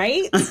 Yeah,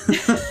 right?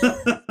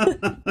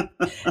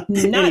 Not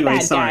anyway,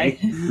 bad, sorry.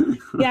 guy.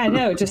 Yeah,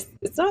 no, just,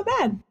 it's not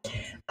bad.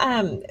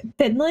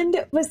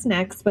 Finland was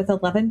next with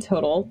 11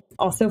 total,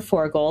 also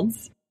 4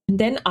 golds.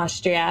 Then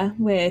Austria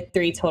with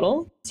 3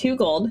 total, 2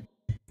 gold.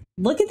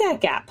 Look at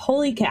that gap.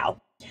 Holy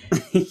cow.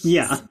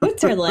 Yeah.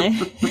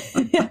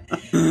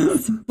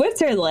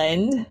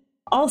 Switzerland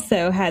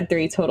also had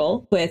 3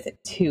 total with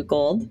 2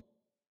 gold.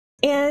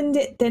 And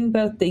then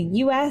both the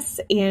US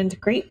and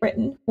Great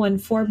Britain won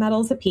 4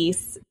 medals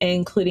apiece,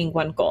 including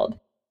 1 gold.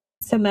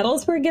 So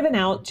medals were given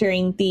out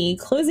during the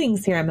closing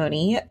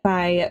ceremony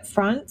by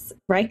Franz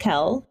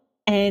Reichel.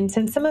 And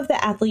since some of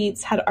the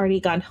athletes had already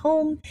gone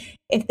home,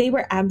 if they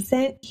were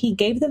absent, he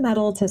gave the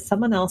medal to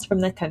someone else from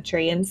the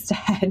country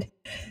instead.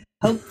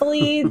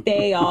 Hopefully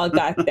they all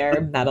got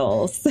their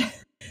medals.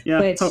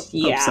 Yeah, Which, hope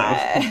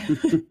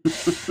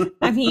so.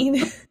 I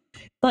mean,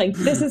 like,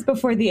 this is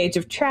before the age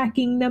of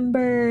tracking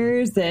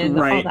numbers and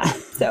all that.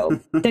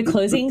 So the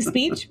closing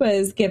speech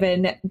was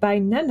given by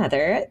none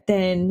other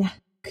than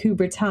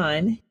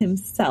Coubertin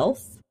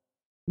himself.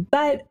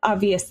 But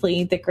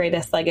obviously, the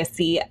greatest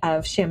legacy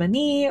of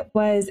Chamonix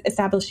was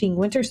establishing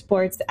winter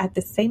sports at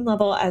the same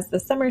level as the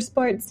summer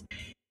sports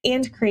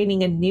and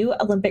creating a new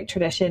Olympic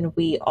tradition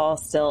we all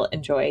still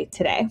enjoy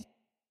today.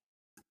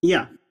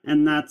 Yeah,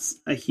 and that's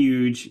a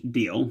huge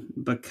deal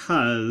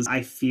because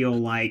I feel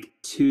like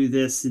to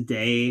this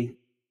day,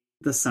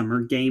 the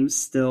summer games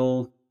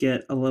still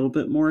get a little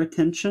bit more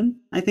attention.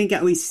 I think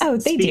at least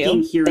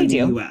speaking here in the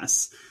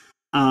US,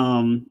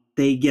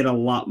 they get a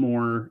lot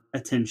more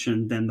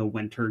attention than the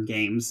winter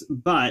games.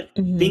 But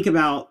think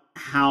about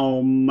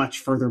how much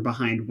further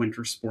behind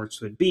winter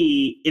sports would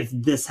be if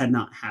this had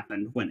not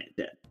happened when it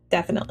did.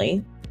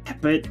 Definitely.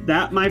 But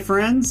that, my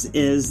friends,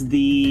 is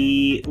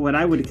what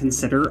I would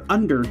consider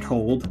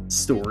undertold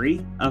story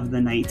of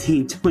the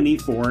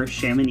 1924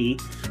 Chamonix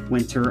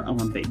Winter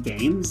Olympic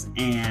Games.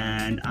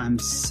 And I'm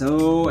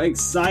so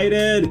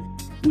excited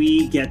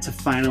we get to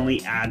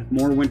finally add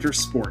more winter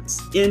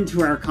sports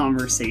into our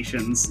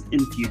conversations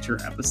in future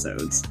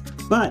episodes.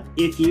 But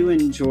if you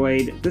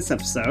enjoyed this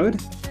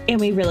episode, and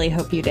we really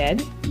hope you did,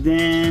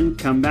 then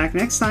come back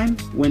next time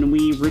when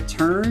we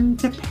return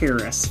to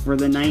Paris for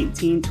the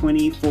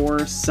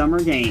 1924 Summer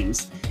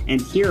Games and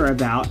hear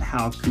about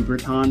how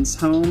Coubertin's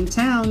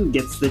hometown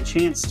gets the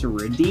chance to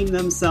redeem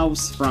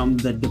themselves from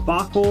the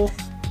debacle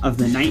of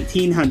the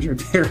 1900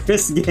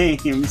 Paris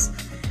Games.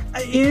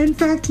 In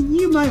fact,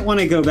 you might want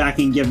to go back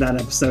and give that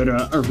episode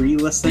a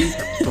re-listen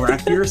to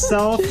prep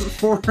yourself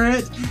for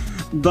it.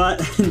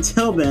 But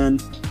until then,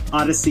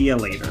 Odyssey ya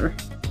later.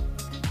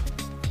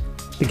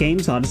 The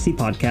Games Odyssey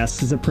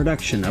podcast is a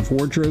production of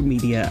Wardrobe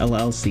Media,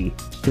 LLC.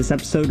 This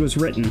episode was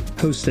written,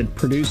 hosted,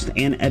 produced,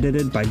 and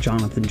edited by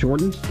Jonathan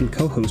Jordan and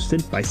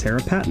co-hosted by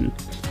Sarah Patton.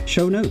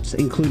 Show notes,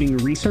 including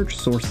research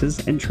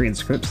sources and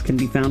transcripts, can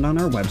be found on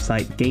our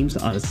website,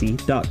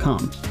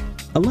 gamesodyssey.com.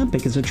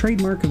 Olympic is a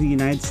trademark of the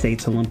United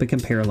States Olympic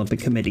and Paralympic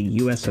Committee,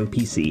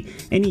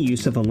 USOPC. Any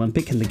use of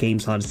Olympic in the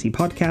Games Odyssey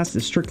podcast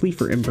is strictly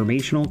for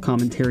informational,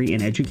 commentary,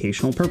 and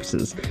educational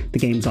purposes. The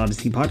Games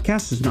Odyssey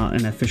podcast is not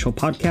an official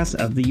podcast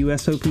of the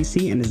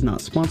USOPC and is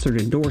not sponsored,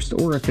 endorsed,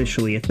 or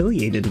officially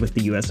affiliated with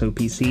the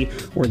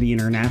USOPC or the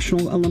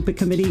International Olympic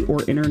Committee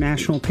or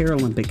International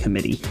Paralympic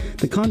Committee.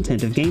 The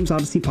content of Games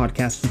Odyssey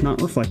podcast does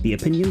not reflect the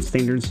opinions,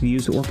 standards,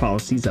 views, or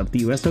policies of the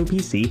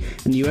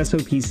USOPC, and the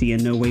USOPC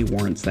in no way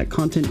warrants that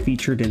content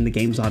featured in the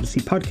Games Odyssey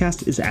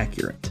podcast is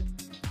accurate.